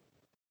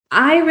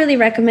I really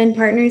recommend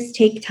partners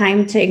take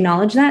time to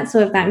acknowledge that. So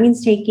if that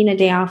means taking a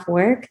day off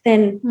work,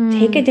 then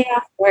take a day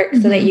off work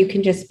so that you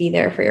can just be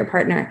there for your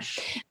partner.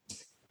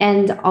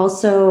 And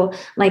also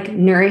like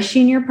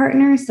nourishing your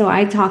partner. So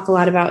I talk a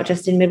lot about,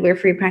 just in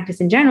midwifery practice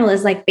in general,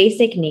 is like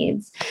basic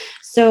needs.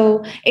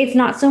 So it's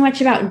not so much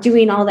about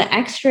doing all the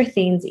extra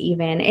things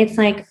even. It's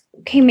like,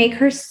 okay, make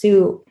her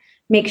soup,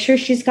 make sure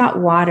she's got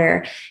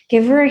water,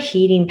 give her a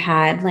heating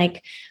pad,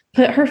 like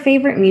put her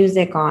favorite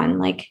music on,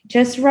 like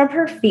just rub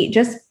her feet.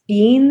 Just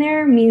being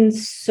there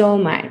means so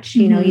much.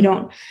 You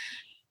know,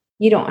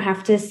 You don't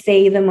have to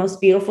say the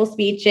most beautiful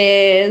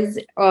speeches.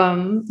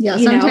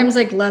 Sometimes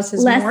like less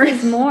is more. Less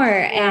is more.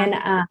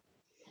 Yeah.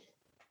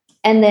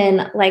 And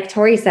then like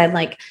Tori said,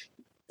 like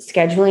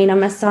scheduling a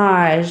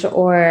massage,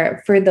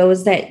 or for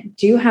those that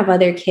do have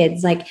other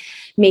kids, like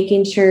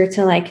making sure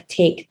to like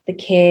take the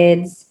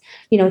kids,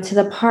 to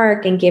the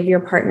park and give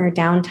your partner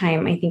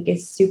downtime, I think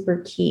is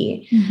super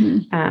key.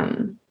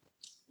 Mm-hmm.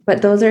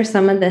 But those are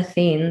some of the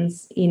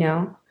things,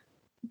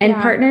 and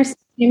partners,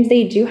 sometimes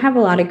they do have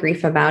a lot of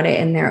grief about it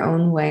in their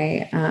own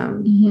way.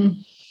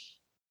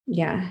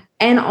 Yeah.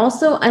 And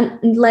also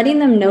letting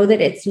them know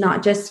that it's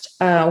not just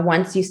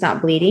once you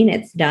stop bleeding,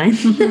 it's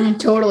done.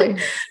 Totally.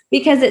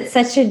 Because it's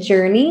such a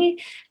journey.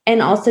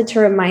 And also to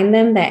remind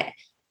them that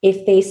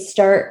if they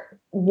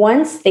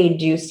once they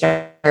do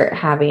start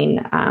having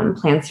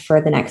plans for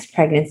the next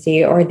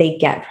pregnancy, or they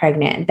get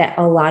pregnant, that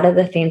a lot of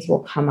the things will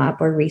come up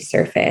or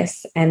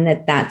resurface, and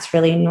that's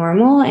really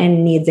normal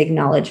and needs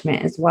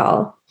acknowledgement as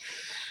well.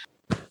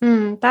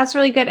 That's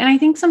really good. And I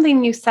think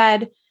something you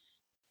said,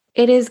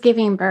 it is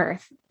giving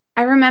birth.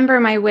 I remember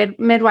my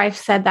midwife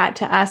said that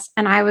to us,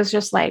 and I was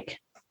just like,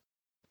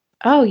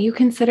 oh, you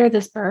consider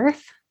this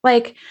birth?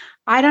 Like,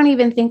 I don't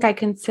even think I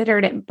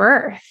considered it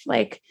birth.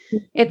 Like,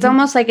 it's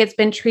almost like it's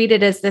been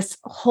treated as this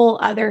whole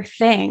other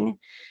thing.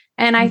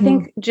 And I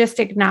think just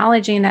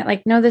acknowledging that,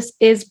 like, no, this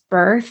is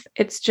birth.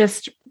 It's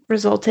just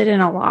resulted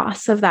in a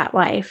loss of that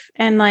life.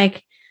 And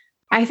like,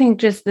 I think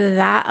just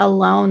that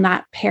alone,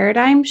 that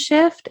paradigm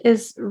shift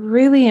is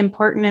really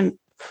important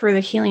for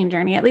the healing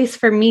journey, at least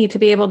for me, to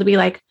be able to be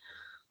like,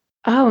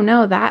 oh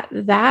no,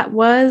 that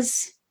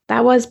was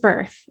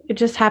birth. It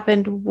just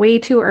happened way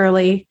too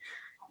early,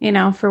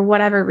 for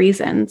whatever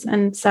reasons.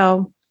 And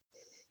so,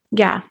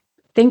 yeah,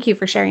 thank you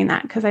for sharing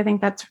that, because I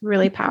think that's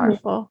really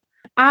powerful.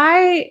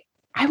 I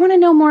want to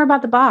know more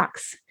about the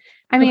box.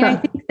 I mean, I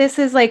think this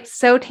is like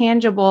so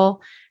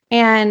tangible,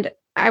 and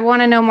I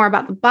want to know more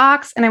about the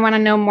box, and I want to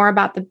know more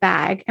about the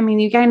bag. I mean,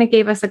 you kind of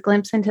gave us a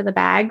glimpse into the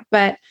bag,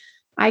 but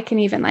I can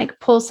even like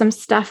pull some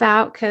stuff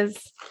out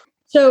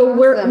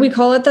So we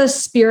call it the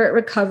Spirit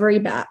Recovery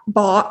bag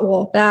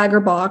or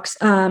box.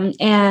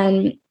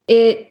 And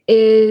it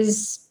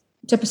is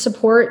to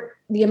support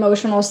the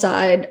emotional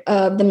side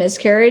of the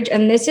miscarriage.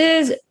 And this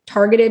is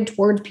targeted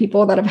towards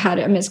people that have had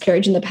a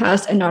miscarriage in the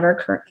past and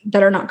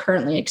that are not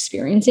currently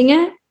experiencing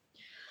it.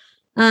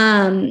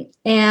 And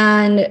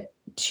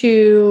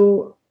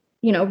to,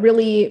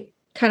 really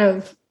kind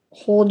of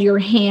hold your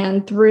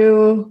hand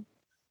through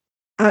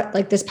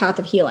like this path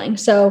of healing.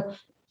 So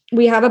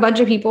we have a bunch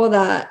of people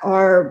that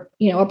are,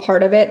 a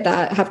part of it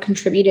that have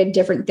contributed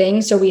different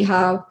things. So we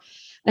have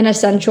an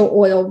essential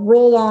oil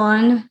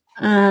roll-on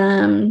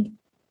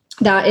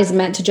that is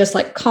meant to just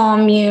like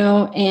calm you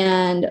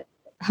and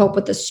help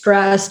with the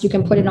stress. You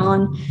can put it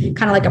on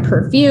kind of like a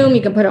perfume.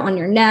 You can put it on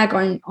your neck,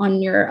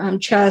 on your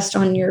chest,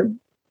 on your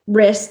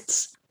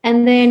wrists.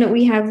 And then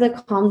we have the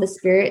Calm the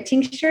Spirit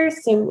tincture.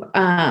 So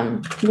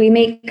we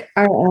make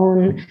our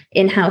own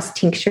in-house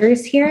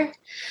tinctures here.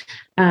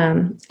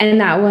 And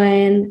that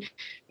one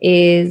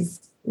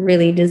is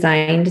really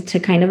designed to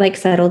kind of like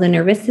settle the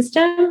nervous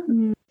system.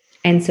 Mm-hmm.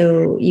 And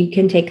so you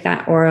can take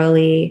that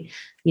orally,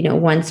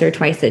 once or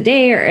twice a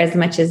day, or as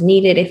much as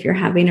needed if you're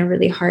having a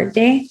really hard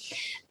day.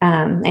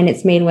 And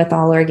it's made with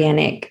all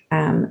organic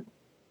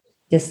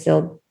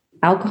distilled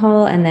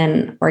alcohol and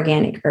then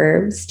organic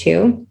herbs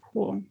too.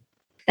 Cool.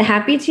 The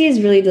Happy Tea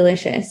is really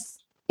delicious.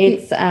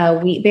 It's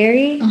wheat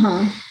berry.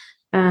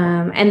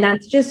 And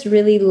that's just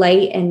really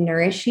light and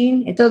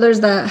nourishing. So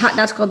there's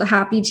that's called the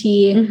Happy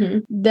Tea. Mm-hmm.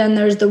 Then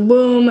there's the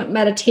womb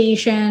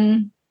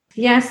meditation.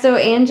 Yeah. So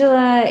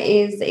Angela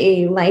is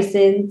a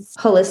licensed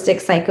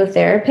holistic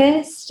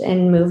psychotherapist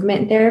and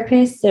movement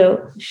therapist.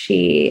 So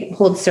she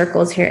holds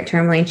circles here at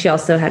Tourmaline. She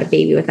also had a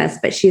baby with us,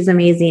 but she's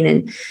amazing.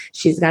 And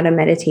she's got a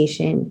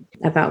meditation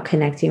about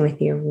connecting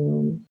with your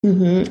womb.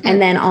 Mm-hmm.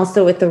 And then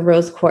also with the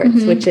rose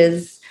quartz, which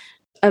is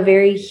a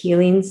very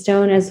healing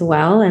stone as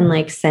well. And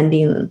like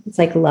it's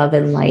like love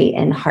and light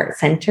and heart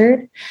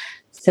centered.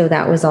 So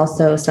that was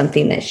also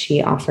something that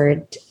she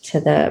offered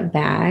to the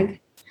bag.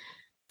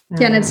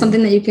 Yeah. And it's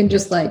something that you can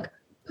just like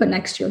put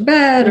next to your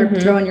bed or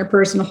throw in your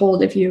purse and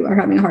hold if you are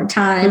having a hard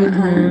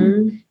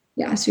time.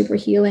 Yeah. Super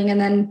healing.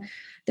 And then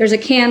there's a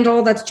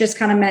candle that's just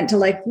kind of meant to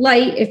like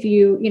light. If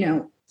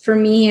for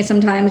me,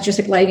 sometimes just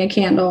like lighting a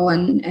candle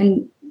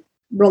and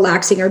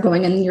relaxing or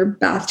going in your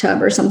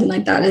bathtub or something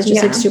like that is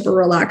just like super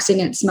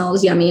relaxing. It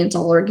smells yummy. It's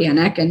all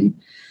organic and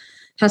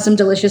has some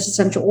delicious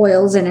essential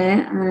oils in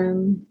it.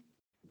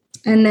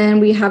 And then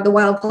we have the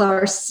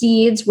wildflower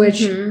seeds,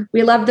 which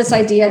we love this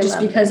idea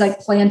because like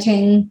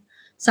planting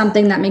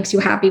something that makes you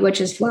happy, which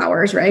is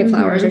flowers, right?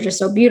 Flowers are just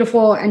so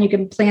beautiful, and you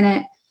can plant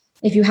it.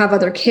 If you have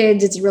other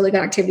kids, it's a really good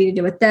activity to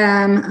do with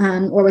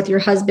them or with your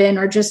husband,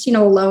 or just,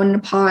 alone in a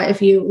pot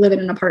if you live in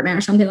an apartment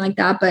or something like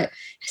that. But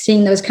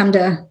seeing those come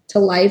to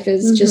life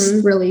is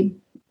just really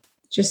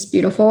just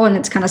beautiful. And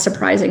it's kind of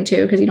surprising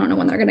too, because you don't know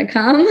when they're going to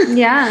come.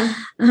 Yeah.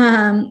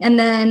 And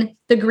then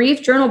the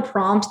grief journal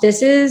prompt,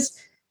 this is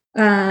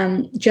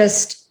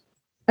just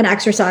an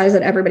exercise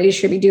that everybody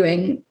should be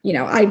doing. You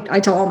know, I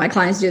tell all my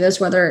clients to do this,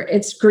 whether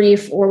it's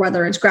grief or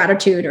whether it's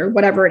gratitude or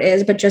whatever it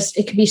is, but just,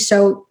 it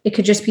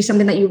could just be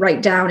something that you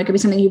write down. It could be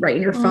something you write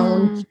in your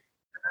phone,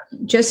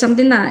 just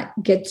something that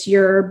gets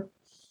your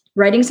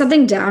writing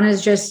something down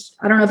is just,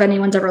 I don't know if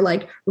anyone's ever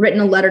like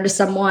written a letter to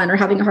someone or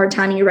having a hard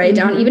time and you write it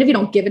down, even if you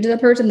don't give it to the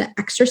person, the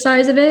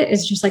exercise of it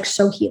is just like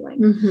so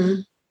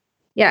healing.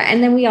 Yeah.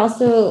 And then we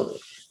also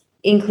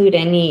include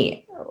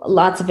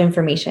lots of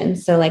information.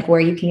 So like where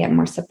you can get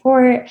more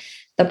support,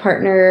 the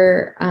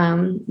partner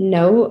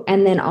note,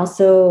 and then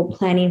also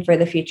planning for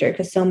the future.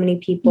 Because so many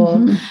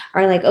people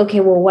are like, okay,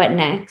 well, what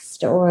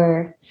next?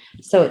 Or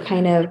so it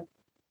kind of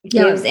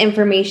gives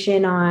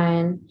information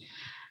on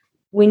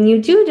when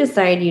you do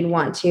decide you'd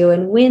want to,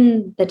 and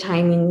when the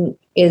timing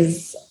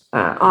is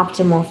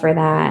optimal for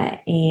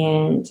that.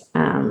 And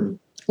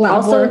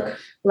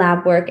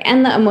lab work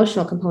and the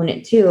emotional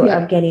component too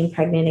of getting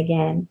pregnant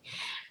again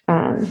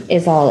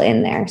is all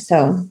in there.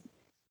 So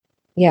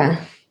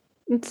yeah.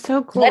 It's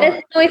so cool. Let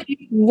us know if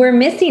we're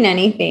missing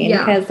anything,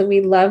 because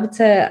we love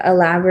to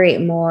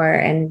elaborate more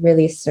and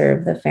really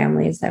serve the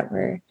families that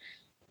we're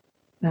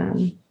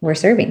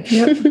serving.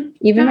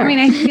 Even more. I mean,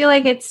 I feel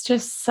like it's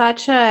just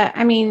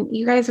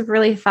you guys have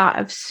really thought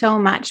of so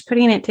much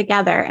putting it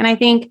together. And I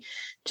think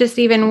just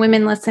even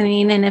women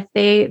listening, and if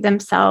they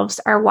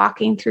themselves are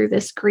walking through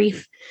this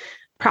grief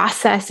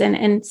process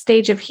and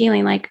stage of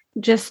healing, like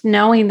just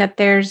knowing that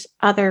there's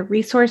other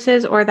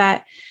resources, or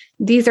that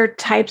these are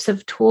types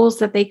of tools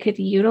that they could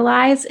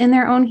utilize in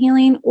their own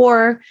healing.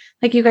 Or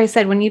like you guys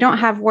said, when you don't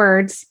have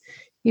words,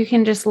 you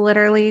can just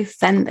literally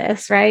send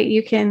this, right?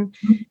 You can,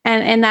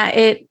 and that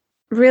it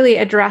really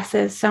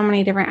addresses so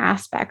many different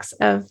aspects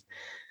of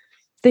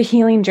the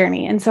healing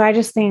journey. And so I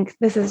just think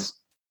this is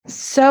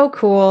so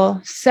cool,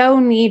 so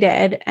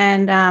needed.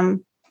 And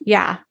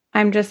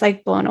I'm just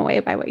like blown away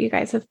by what you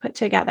guys have put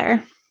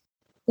together.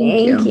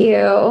 Thank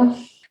you.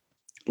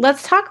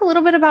 Let's talk a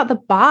little bit about the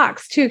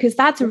box too, because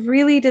that's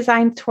really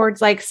designed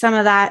towards like some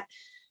of that,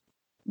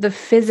 the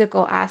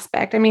physical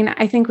aspect. I mean,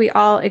 I think we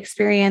all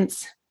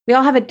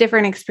have a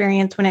different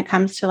experience when it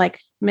comes to like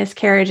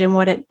miscarriage and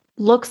what it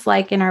looks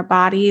like in our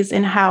bodies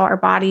and how our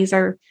bodies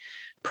are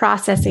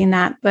processing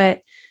that.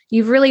 But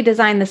you've really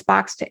designed this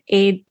box to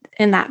aid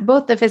in that,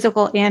 both the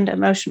physical and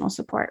emotional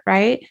support,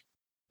 right?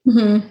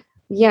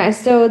 Yeah.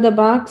 So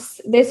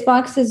this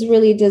box is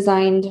really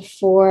designed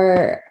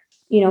for,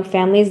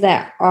 families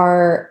that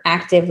are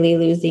actively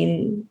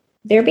losing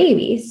their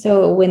baby.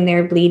 So when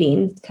they're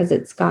bleeding, because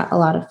it's got a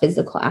lot of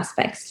physical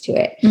aspects to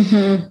it.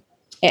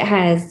 It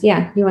has, you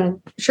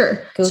want to?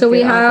 Sure. So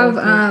we have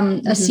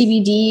a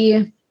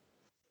CBD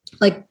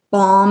like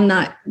balm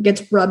that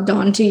gets rubbed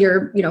onto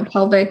your,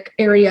 pelvic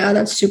area.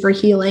 That's super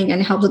healing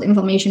and helps with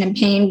inflammation and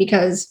pain,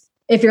 because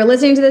if you're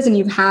listening to this and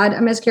you've had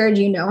a miscarriage,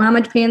 you know how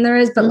much pain there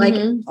is. But like,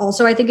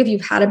 also I think if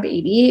you've had a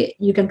baby,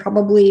 you can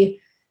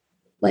probably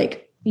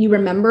you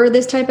remember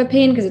this type of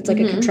pain because it's like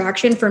a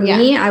contraction. For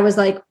me, I was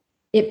like,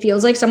 it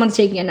feels like someone's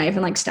taking a knife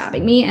and like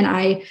stabbing me. And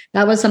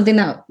that was something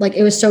that like,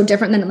 it was so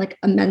different than like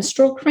a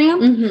menstrual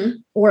cramp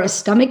or a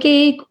stomach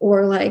ache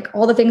or like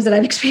all the things that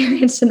I've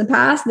experienced in the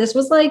past. This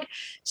was like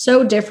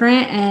so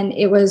different and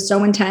it was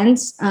so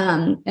intense.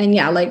 And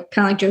like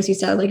kind of like Josie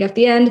said, like at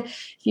the end,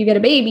 if you get a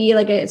baby,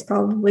 like it's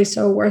probably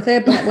so worth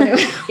it. But when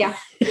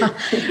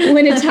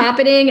when it's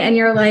happening and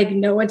you're like,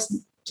 no, it's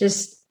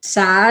just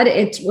sad.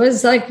 It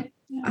was like,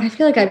 I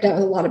feel like I've dealt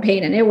with a lot of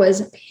pain and it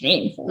was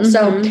painful.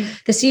 So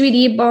the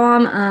CBD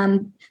balm,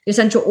 the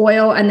essential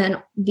oil, and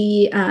then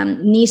the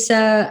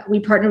NISA, we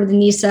partnered with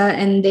NISA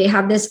and they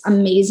have this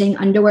amazing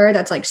underwear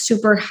that's like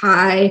super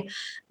high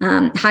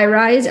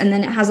rise. And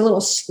then it has a little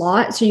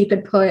slot. So you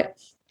could put,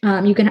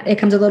 it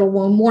comes with a little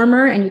womb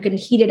warmer and you can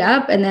heat it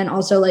up. And then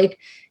also like,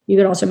 you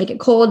could also make it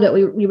cold, but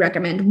we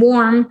recommend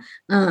warm.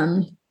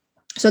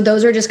 So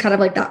those are just kind of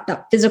like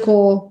that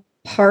physical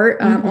part.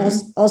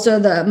 Also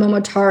the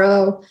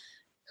Momotaro,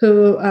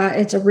 who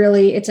it's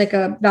like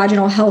a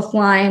vaginal health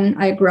line.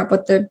 I grew up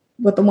with the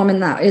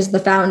woman that is the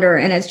founder,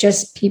 and it's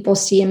just people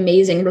see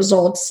amazing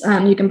results.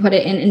 You can put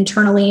it in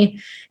internally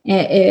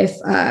if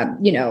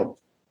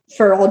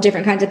for all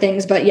different kinds of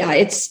things. But yeah,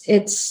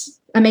 it's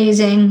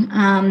amazing.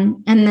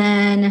 And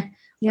then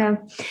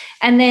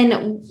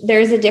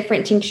there's a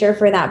different tincture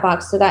for that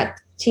box. So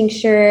that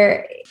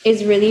tincture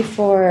is really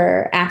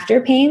for after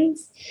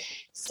pains.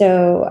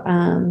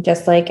 So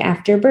just like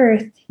after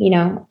birth,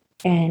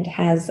 and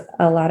has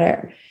a lot of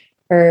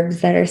herbs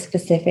that are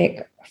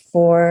specific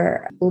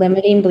for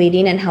limiting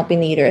bleeding and helping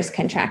the uterus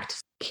contract.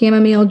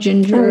 Chamomile,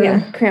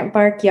 ginger, cramp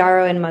bark,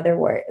 yarrow, and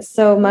motherwort.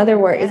 So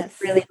motherwort is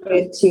really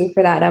good too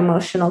for that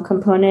emotional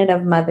component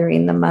of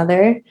mothering the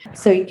mother.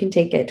 So you can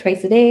take it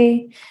twice a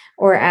day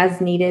or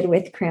as needed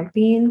with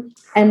cramping.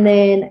 And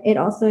then it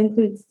also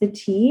includes the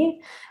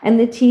tea. And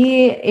the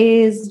tea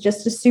is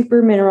just a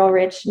super mineral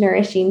rich,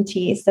 nourishing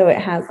tea. So it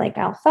has like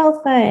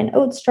alfalfa and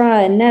oat straw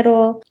and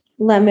nettle,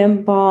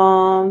 lemon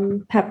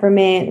balm,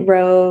 peppermint,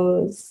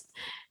 rose,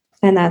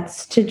 and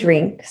that's to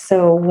drink.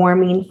 So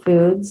warming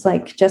foods,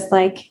 like just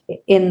like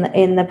in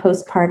the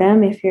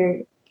postpartum, if you're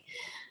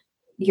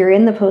you're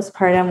in the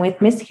postpartum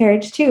with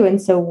miscarriage too.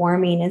 And so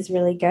warming is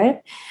really good.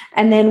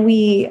 And then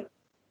we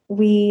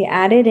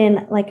added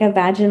in like a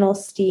vaginal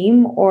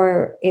steam,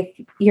 or if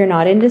you're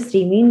not into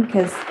steaming,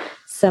 because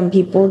some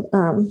people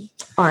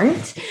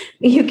aren't,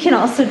 you can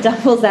also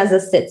doubles as a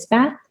sitz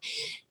bath.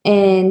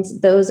 And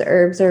those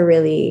herbs are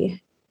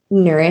really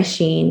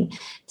nourishing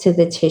to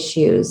the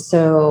tissues.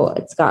 So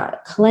it's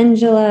got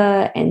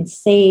calendula and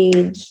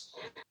sage,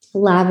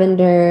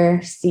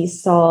 lavender, sea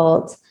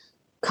salt,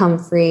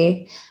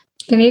 comfrey.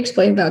 Can you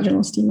explain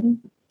vaginal steaming?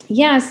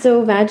 Yeah,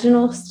 so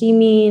vaginal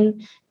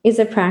steaming is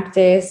a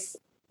practice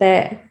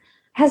that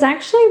has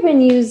actually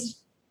been used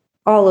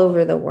all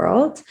over the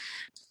world.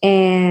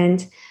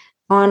 And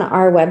on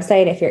our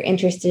website, if you're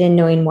interested in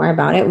knowing more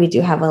about it, we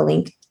do have a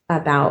link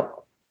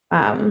about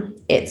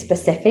it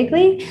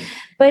specifically.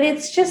 But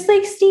it's just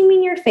like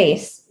steaming your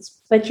face,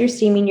 but you're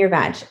steaming your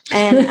vag.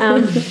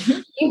 And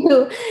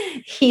you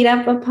heat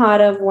up a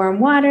pot of warm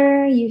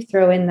water, you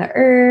throw in the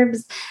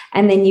herbs,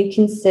 and then you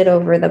can sit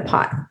over the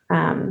pot,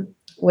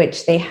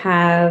 which they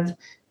have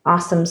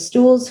awesome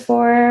stools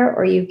for,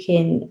 or you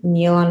can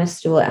kneel on a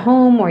stool at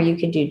home, or you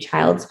can do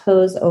child's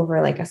pose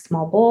over like a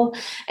small bowl.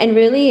 And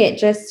really it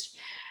just,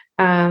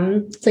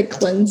 it's like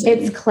cleansing.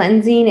 It's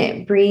cleansing.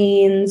 It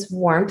brings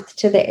warmth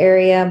to the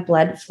area,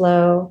 blood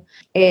flow.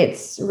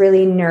 It's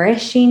really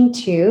nourishing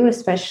too,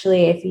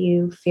 especially if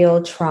you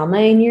feel trauma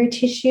in your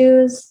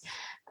tissues.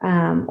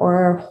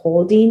 Or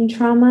holding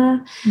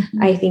trauma.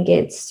 Mm-hmm. I think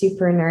it's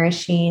super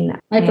nourishing.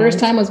 My first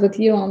time was with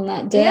you on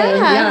that day.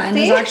 Yeah. And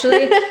it was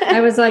actually, I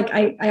was like,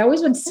 I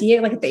always would see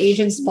it like at the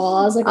Asian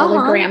spas, like all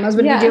the grandmas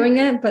would be doing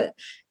it, but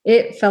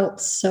it felt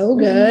so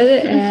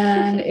good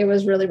and it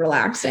was really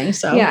relaxing.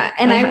 So yeah.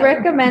 And I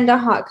recommend a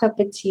hot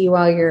cup of tea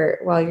while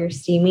you're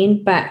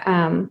steaming, but,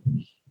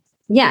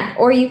 yeah,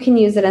 or you can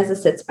use it as a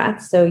sitz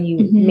bath. So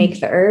you make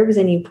the herbs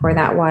and you pour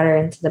that water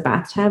into the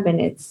bathtub and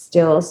it's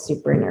still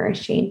super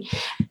nourishing.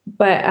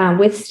 But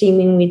with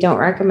steaming, we don't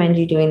recommend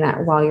you doing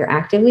that while you're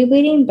actively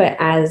bleeding, but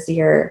as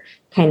you're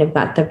kind of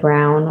got the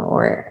brown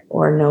or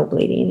no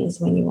bleeding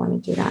is when you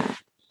want to do that.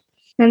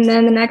 And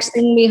then the next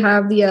thing we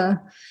have the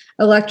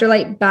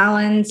electrolyte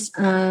balance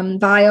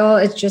vial.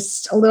 It's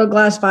just a little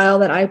glass vial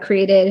that I've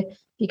created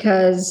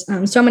because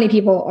so many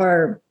people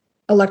are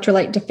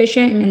electrolyte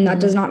deficient, and that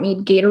does not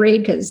mean Gatorade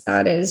because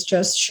that is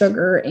just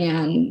sugar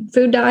and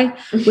food dye.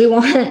 We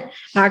want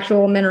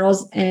actual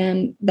minerals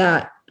and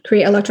that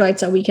create electrolytes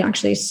so we can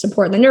actually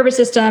support the nervous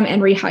system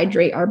and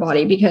rehydrate our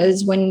body,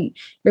 because when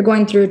you're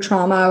going through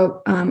trauma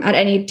at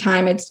any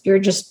time,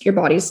 your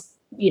body's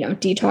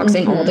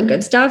detoxing all the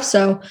good stuff.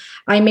 So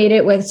I made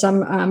it with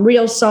some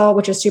real salt,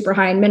 which is super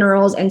high in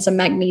minerals, and some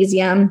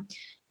magnesium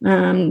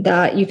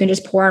that you can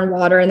just pour in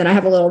water. And then I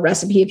have a little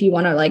recipe if you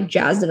want to like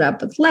jazz it up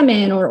with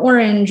lemon or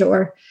orange,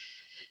 or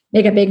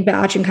make a big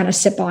batch and kind of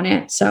sip on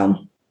it. So,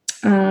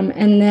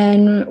 and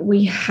then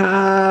we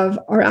have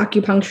our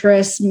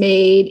acupuncturist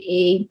made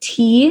a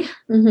tea.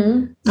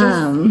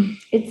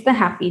 It's the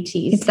happy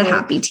tea. It's the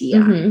happy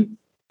tea,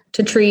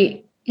 to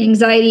treat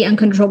anxiety,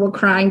 uncontrollable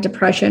crying,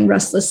 depression,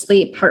 restless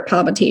sleep, heart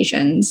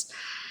palpitations,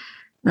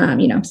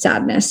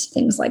 sadness,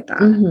 things like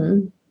that.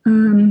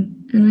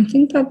 And I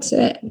think that's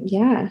it.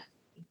 Yeah.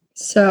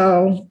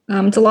 So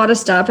it's a lot of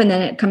stuff. And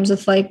then it comes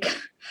with like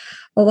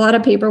a lot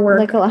of paperwork,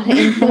 like a lot of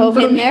info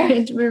in there,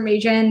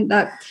 information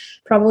that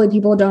probably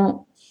people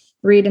don't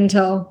read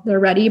until they're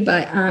ready.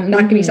 But that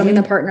can be something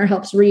the partner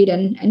helps read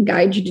and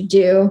guide you to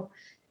do.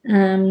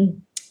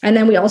 And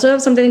then we also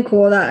have something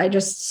cool that I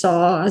just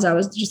saw as I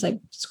was just like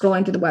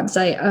scrolling through the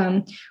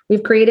website.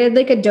 We've created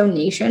like a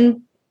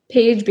donation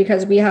page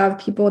because we have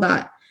people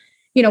that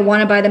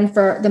want to buy them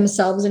for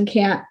themselves and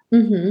can't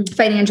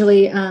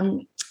financially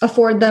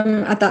afford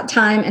them at that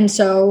time. And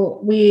so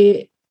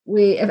we,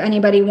 if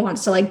anybody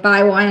wants to like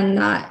buy one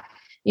that,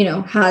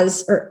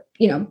 has, or,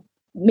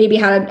 maybe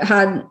had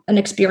an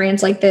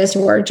experience like this,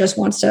 or just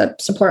wants to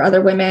support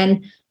other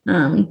women,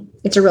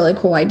 it's a really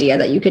cool idea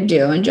that you could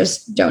do and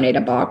just donate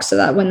a box so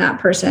that when that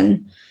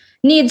person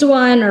needs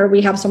one, or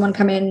we have someone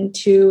come in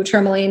to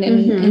Tourmaline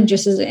and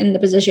just is in the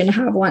position to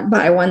have one,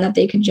 buy one, that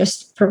they can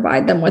just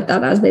provide them with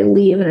that as they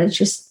leave. And it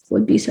just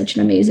would be such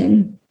an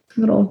amazing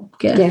little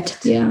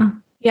gift. Yeah.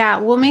 Yeah.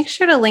 We'll make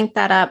sure to link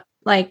that up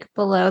like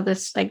below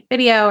this like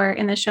video or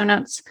in the show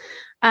notes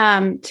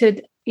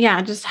to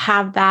just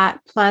have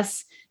that,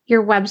 plus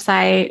your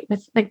website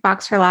with like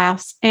Box for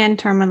Laughs and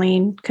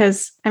Tourmaline.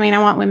 Cause I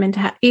want women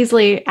to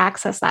easily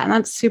access that. And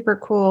that's super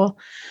cool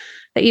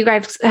that you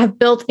guys have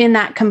built in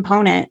that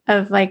component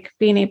of like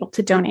being able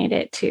to donate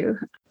it to.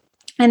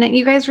 And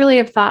you guys really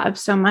have thought of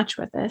so much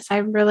with this.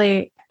 I'm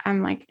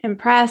like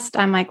impressed.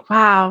 I'm like,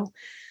 wow,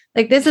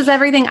 like this is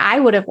everything I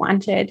would have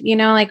wanted,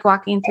 like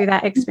walking through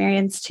that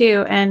experience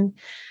too. And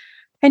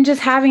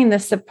just having the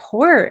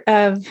support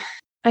of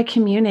a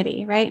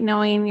community, right?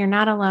 Knowing you're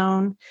not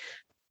alone.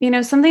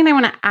 Something I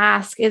want to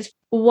ask is,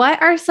 what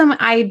are some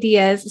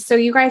ideas? So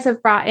you guys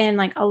have brought in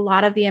like a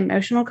lot of the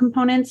emotional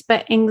components,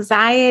 but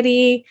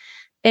anxiety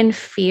and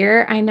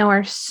fear, I know,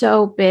 are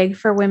so big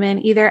for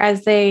women, either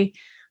as they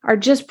are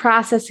just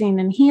processing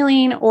and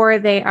healing, or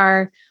they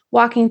are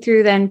walking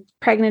through then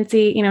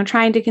pregnancy,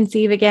 trying to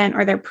conceive again,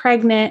 or they're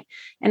pregnant.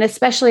 And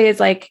especially as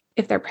like,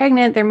 if they're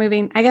pregnant, they're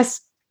moving, I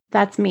guess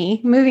that's me,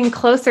 moving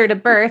closer to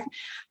birth.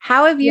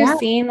 How have you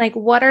seen, like,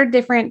 what are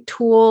different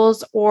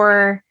tools,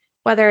 or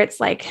whether it's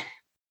like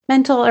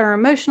mental or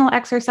emotional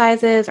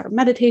exercises or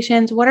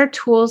meditations, what are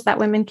tools that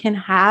women can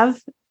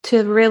have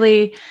to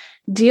really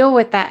deal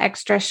with that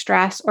extra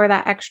stress or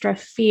that extra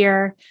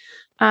fear?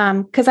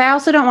 Because I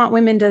also don't want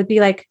women to be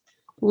like,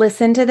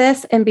 listen to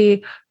this and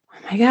be,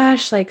 oh my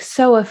gosh, like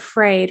so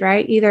afraid,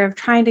 right? Either of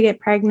trying to get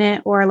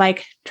pregnant or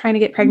like trying to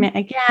get pregnant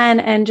again.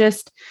 And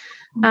just,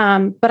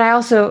 but I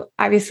also,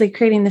 obviously,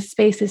 creating the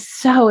space is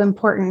so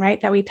important,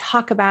 right? That we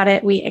talk about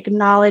it, we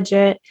acknowledge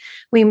it,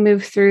 we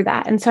move through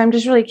that. And so I'm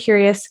just really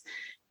curious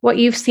what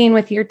you've seen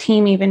with your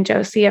team, even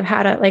Josie, of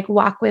how to like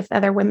walk with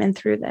other women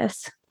through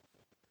this.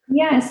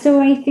 Yeah. So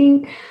I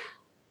think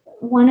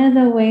one of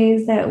the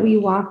ways that we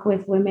walk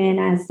with women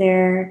as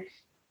they're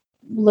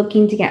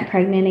looking to get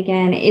pregnant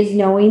again is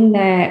knowing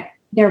that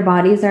their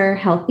bodies are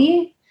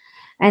healthy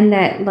and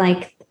that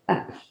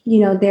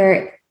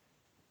they're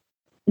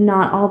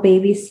not all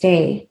babies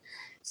stay.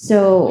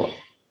 So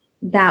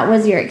that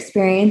was your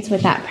experience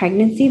with that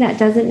pregnancy. That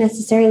doesn't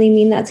necessarily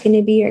mean that's going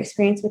to be your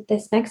experience with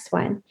this next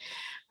one.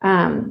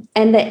 And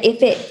that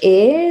if it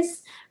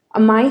is,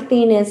 my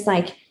thing is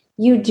like,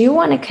 you do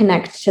want to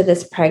connect to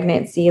this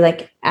pregnancy.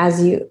 Like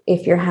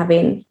if you're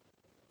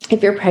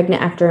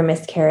pregnant after a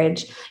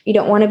miscarriage, you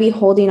don't want to be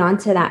holding on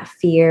to that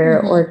fear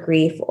or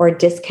grief or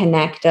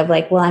disconnect of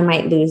like, well, I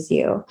might lose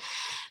you,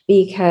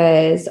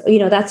 because,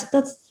 that's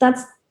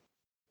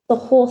the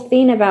whole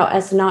thing about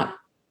us not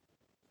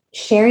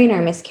sharing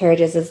our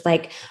miscarriages is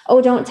like,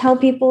 oh, don't tell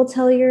people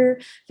till you're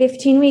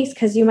 15 weeks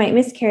because you might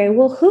miscarry.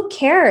 Well, who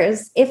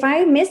cares? If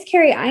I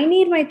miscarry, I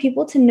need my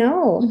people to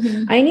know.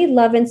 I need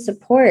love and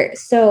support.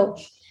 So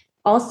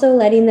also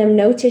letting them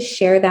know to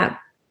share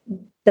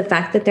the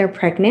fact that they're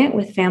pregnant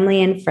with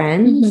family and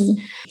friends.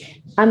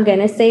 I'm going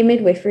to say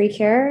midwifery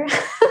care.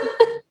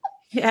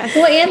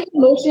 Well, and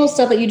emotional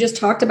stuff that you just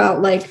talked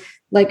about, like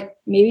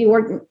maybe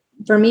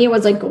for me, it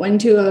was like going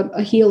to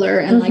a healer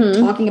and like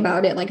talking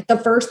about it. Like the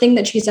first thing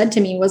that she said to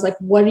me was like,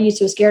 what are you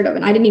so scared of?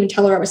 And I didn't even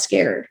tell her I was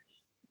scared.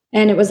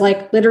 And it was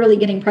like literally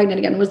getting pregnant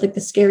again was like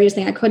the scariest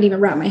thing. I couldn't even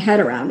wrap my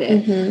head around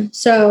it.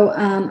 So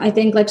I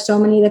think like so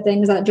many of the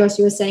things that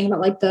Josie was saying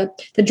about like the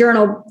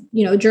journal,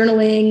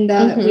 journaling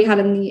that we had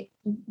in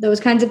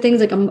those kinds of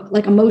things,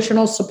 like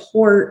emotional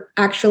support,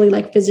 actually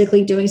like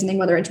physically doing something,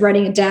 whether it's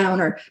writing it down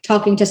or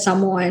talking to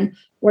someone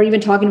or even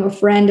talking to a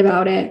friend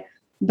about it.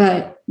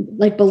 But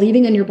like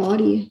believing in your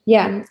body.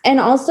 Yeah. And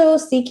also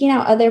seeking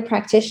out other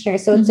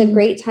practitioners. So it's a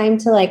great time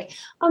to like,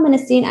 I'm going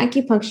to see an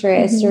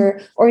acupuncturist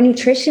or a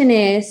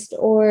nutritionist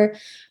or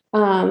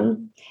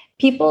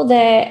people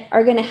that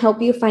are going to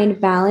help you find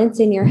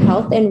balance in your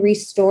health and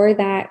restore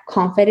that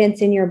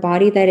confidence in your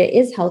body that it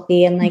is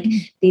healthy. And like,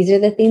 these are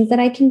the things that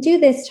I can do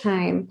this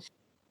time.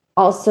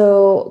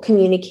 Also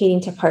communicating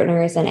to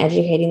partners and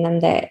educating them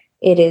that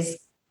it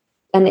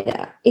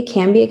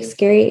can be a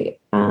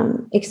scary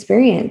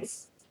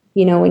experience,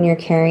 when you're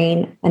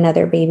carrying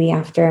another baby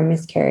after a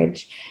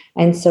miscarriage.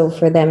 And so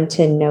for them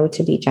to know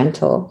to be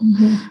gentle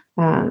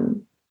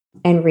and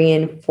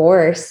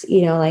reinforce,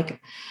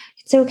 like,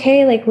 it's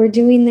okay, like we're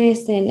doing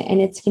this and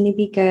it's going to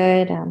be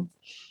good.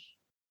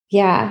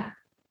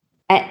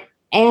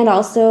 And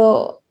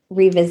also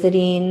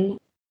revisiting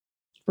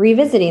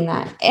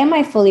that. Am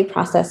I fully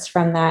processed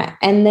from that?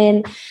 And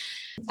then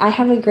I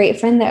have a great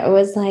friend that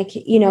was like,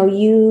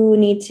 you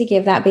need to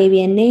give that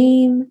baby a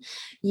name.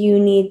 You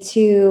need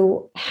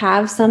to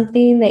have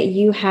something that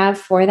you have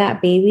for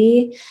that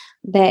baby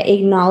that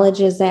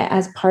acknowledges it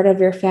as part of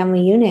your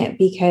family unit,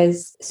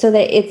 because so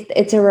that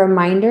it's a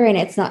reminder and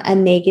it's not a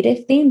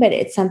negative thing, but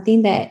it's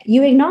something that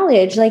you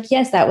acknowledge, like,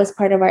 yes, that was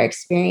part of our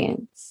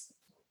experience.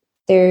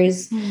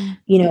 There's,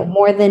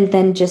 more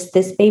than just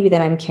this baby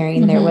that I'm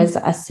carrying. There was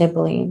a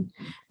sibling,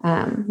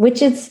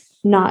 which is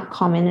not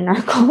common in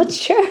our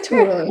culture,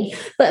 Totally,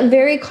 but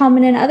very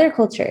common in other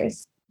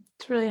cultures.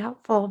 It's really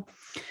helpful.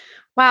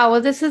 Wow.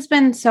 Well, this has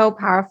been so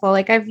powerful.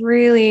 Like, I've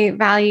really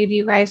valued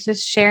you guys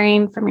just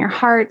sharing from your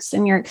hearts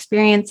and your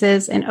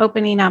experiences and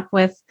opening up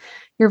with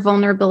your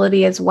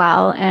vulnerability as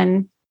well.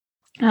 And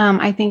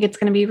I think it's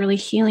going to be really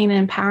healing and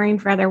empowering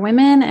for other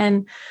women.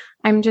 And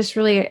I'm just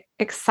really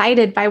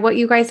excited by what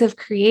you guys have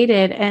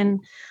created.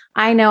 And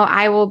I know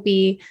I will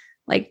be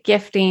like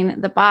gifting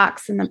the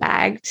box and the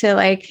bag to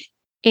like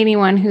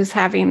anyone who's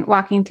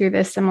walking through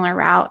this similar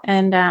route.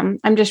 And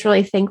I'm just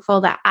really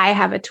thankful that I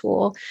have a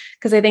tool,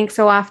 because I think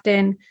so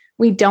often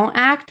we don't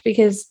act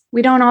because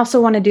we don't also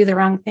want to do the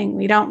wrong thing.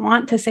 We don't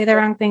want to say the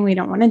wrong thing. We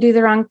don't want to do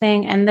the wrong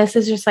thing. And this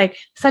is just like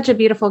such a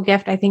beautiful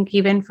gift, I think,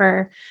 even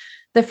for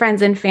the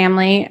friends and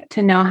family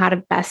to know how to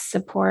best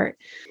support,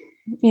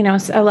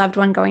 a loved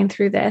one going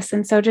through this.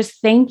 And so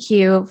just thank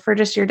you for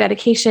just your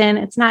dedication.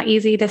 It's not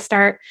easy to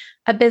start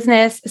a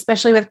business,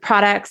 especially with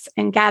products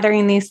and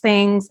gathering these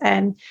things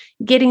and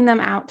getting them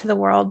out to the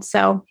world.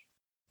 So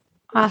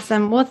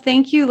Awesome. Well,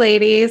 thank you,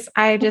 ladies.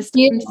 I just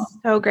am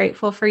so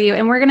grateful for you.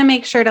 And we're going to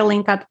make sure to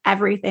link up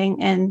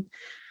everything in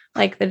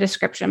like the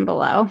description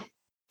below.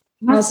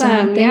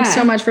 Awesome. Thanks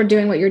so much for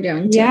doing what you're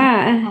doing too.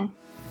 Yeah.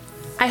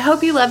 I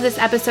hope you love this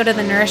episode of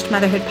the Nourished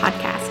Motherhood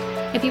podcast.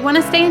 If you want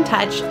to stay in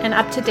touch and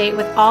up to date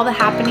with all the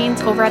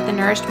happenings over at the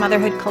Nourished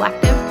Motherhood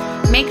Collective,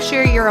 make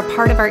sure you're a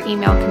part of our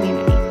email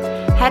community.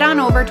 Head on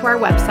over to our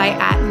website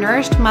at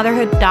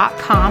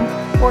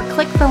nourishedmotherhood.com or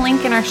click the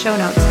link in our show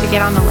notes to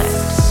get on the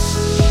list.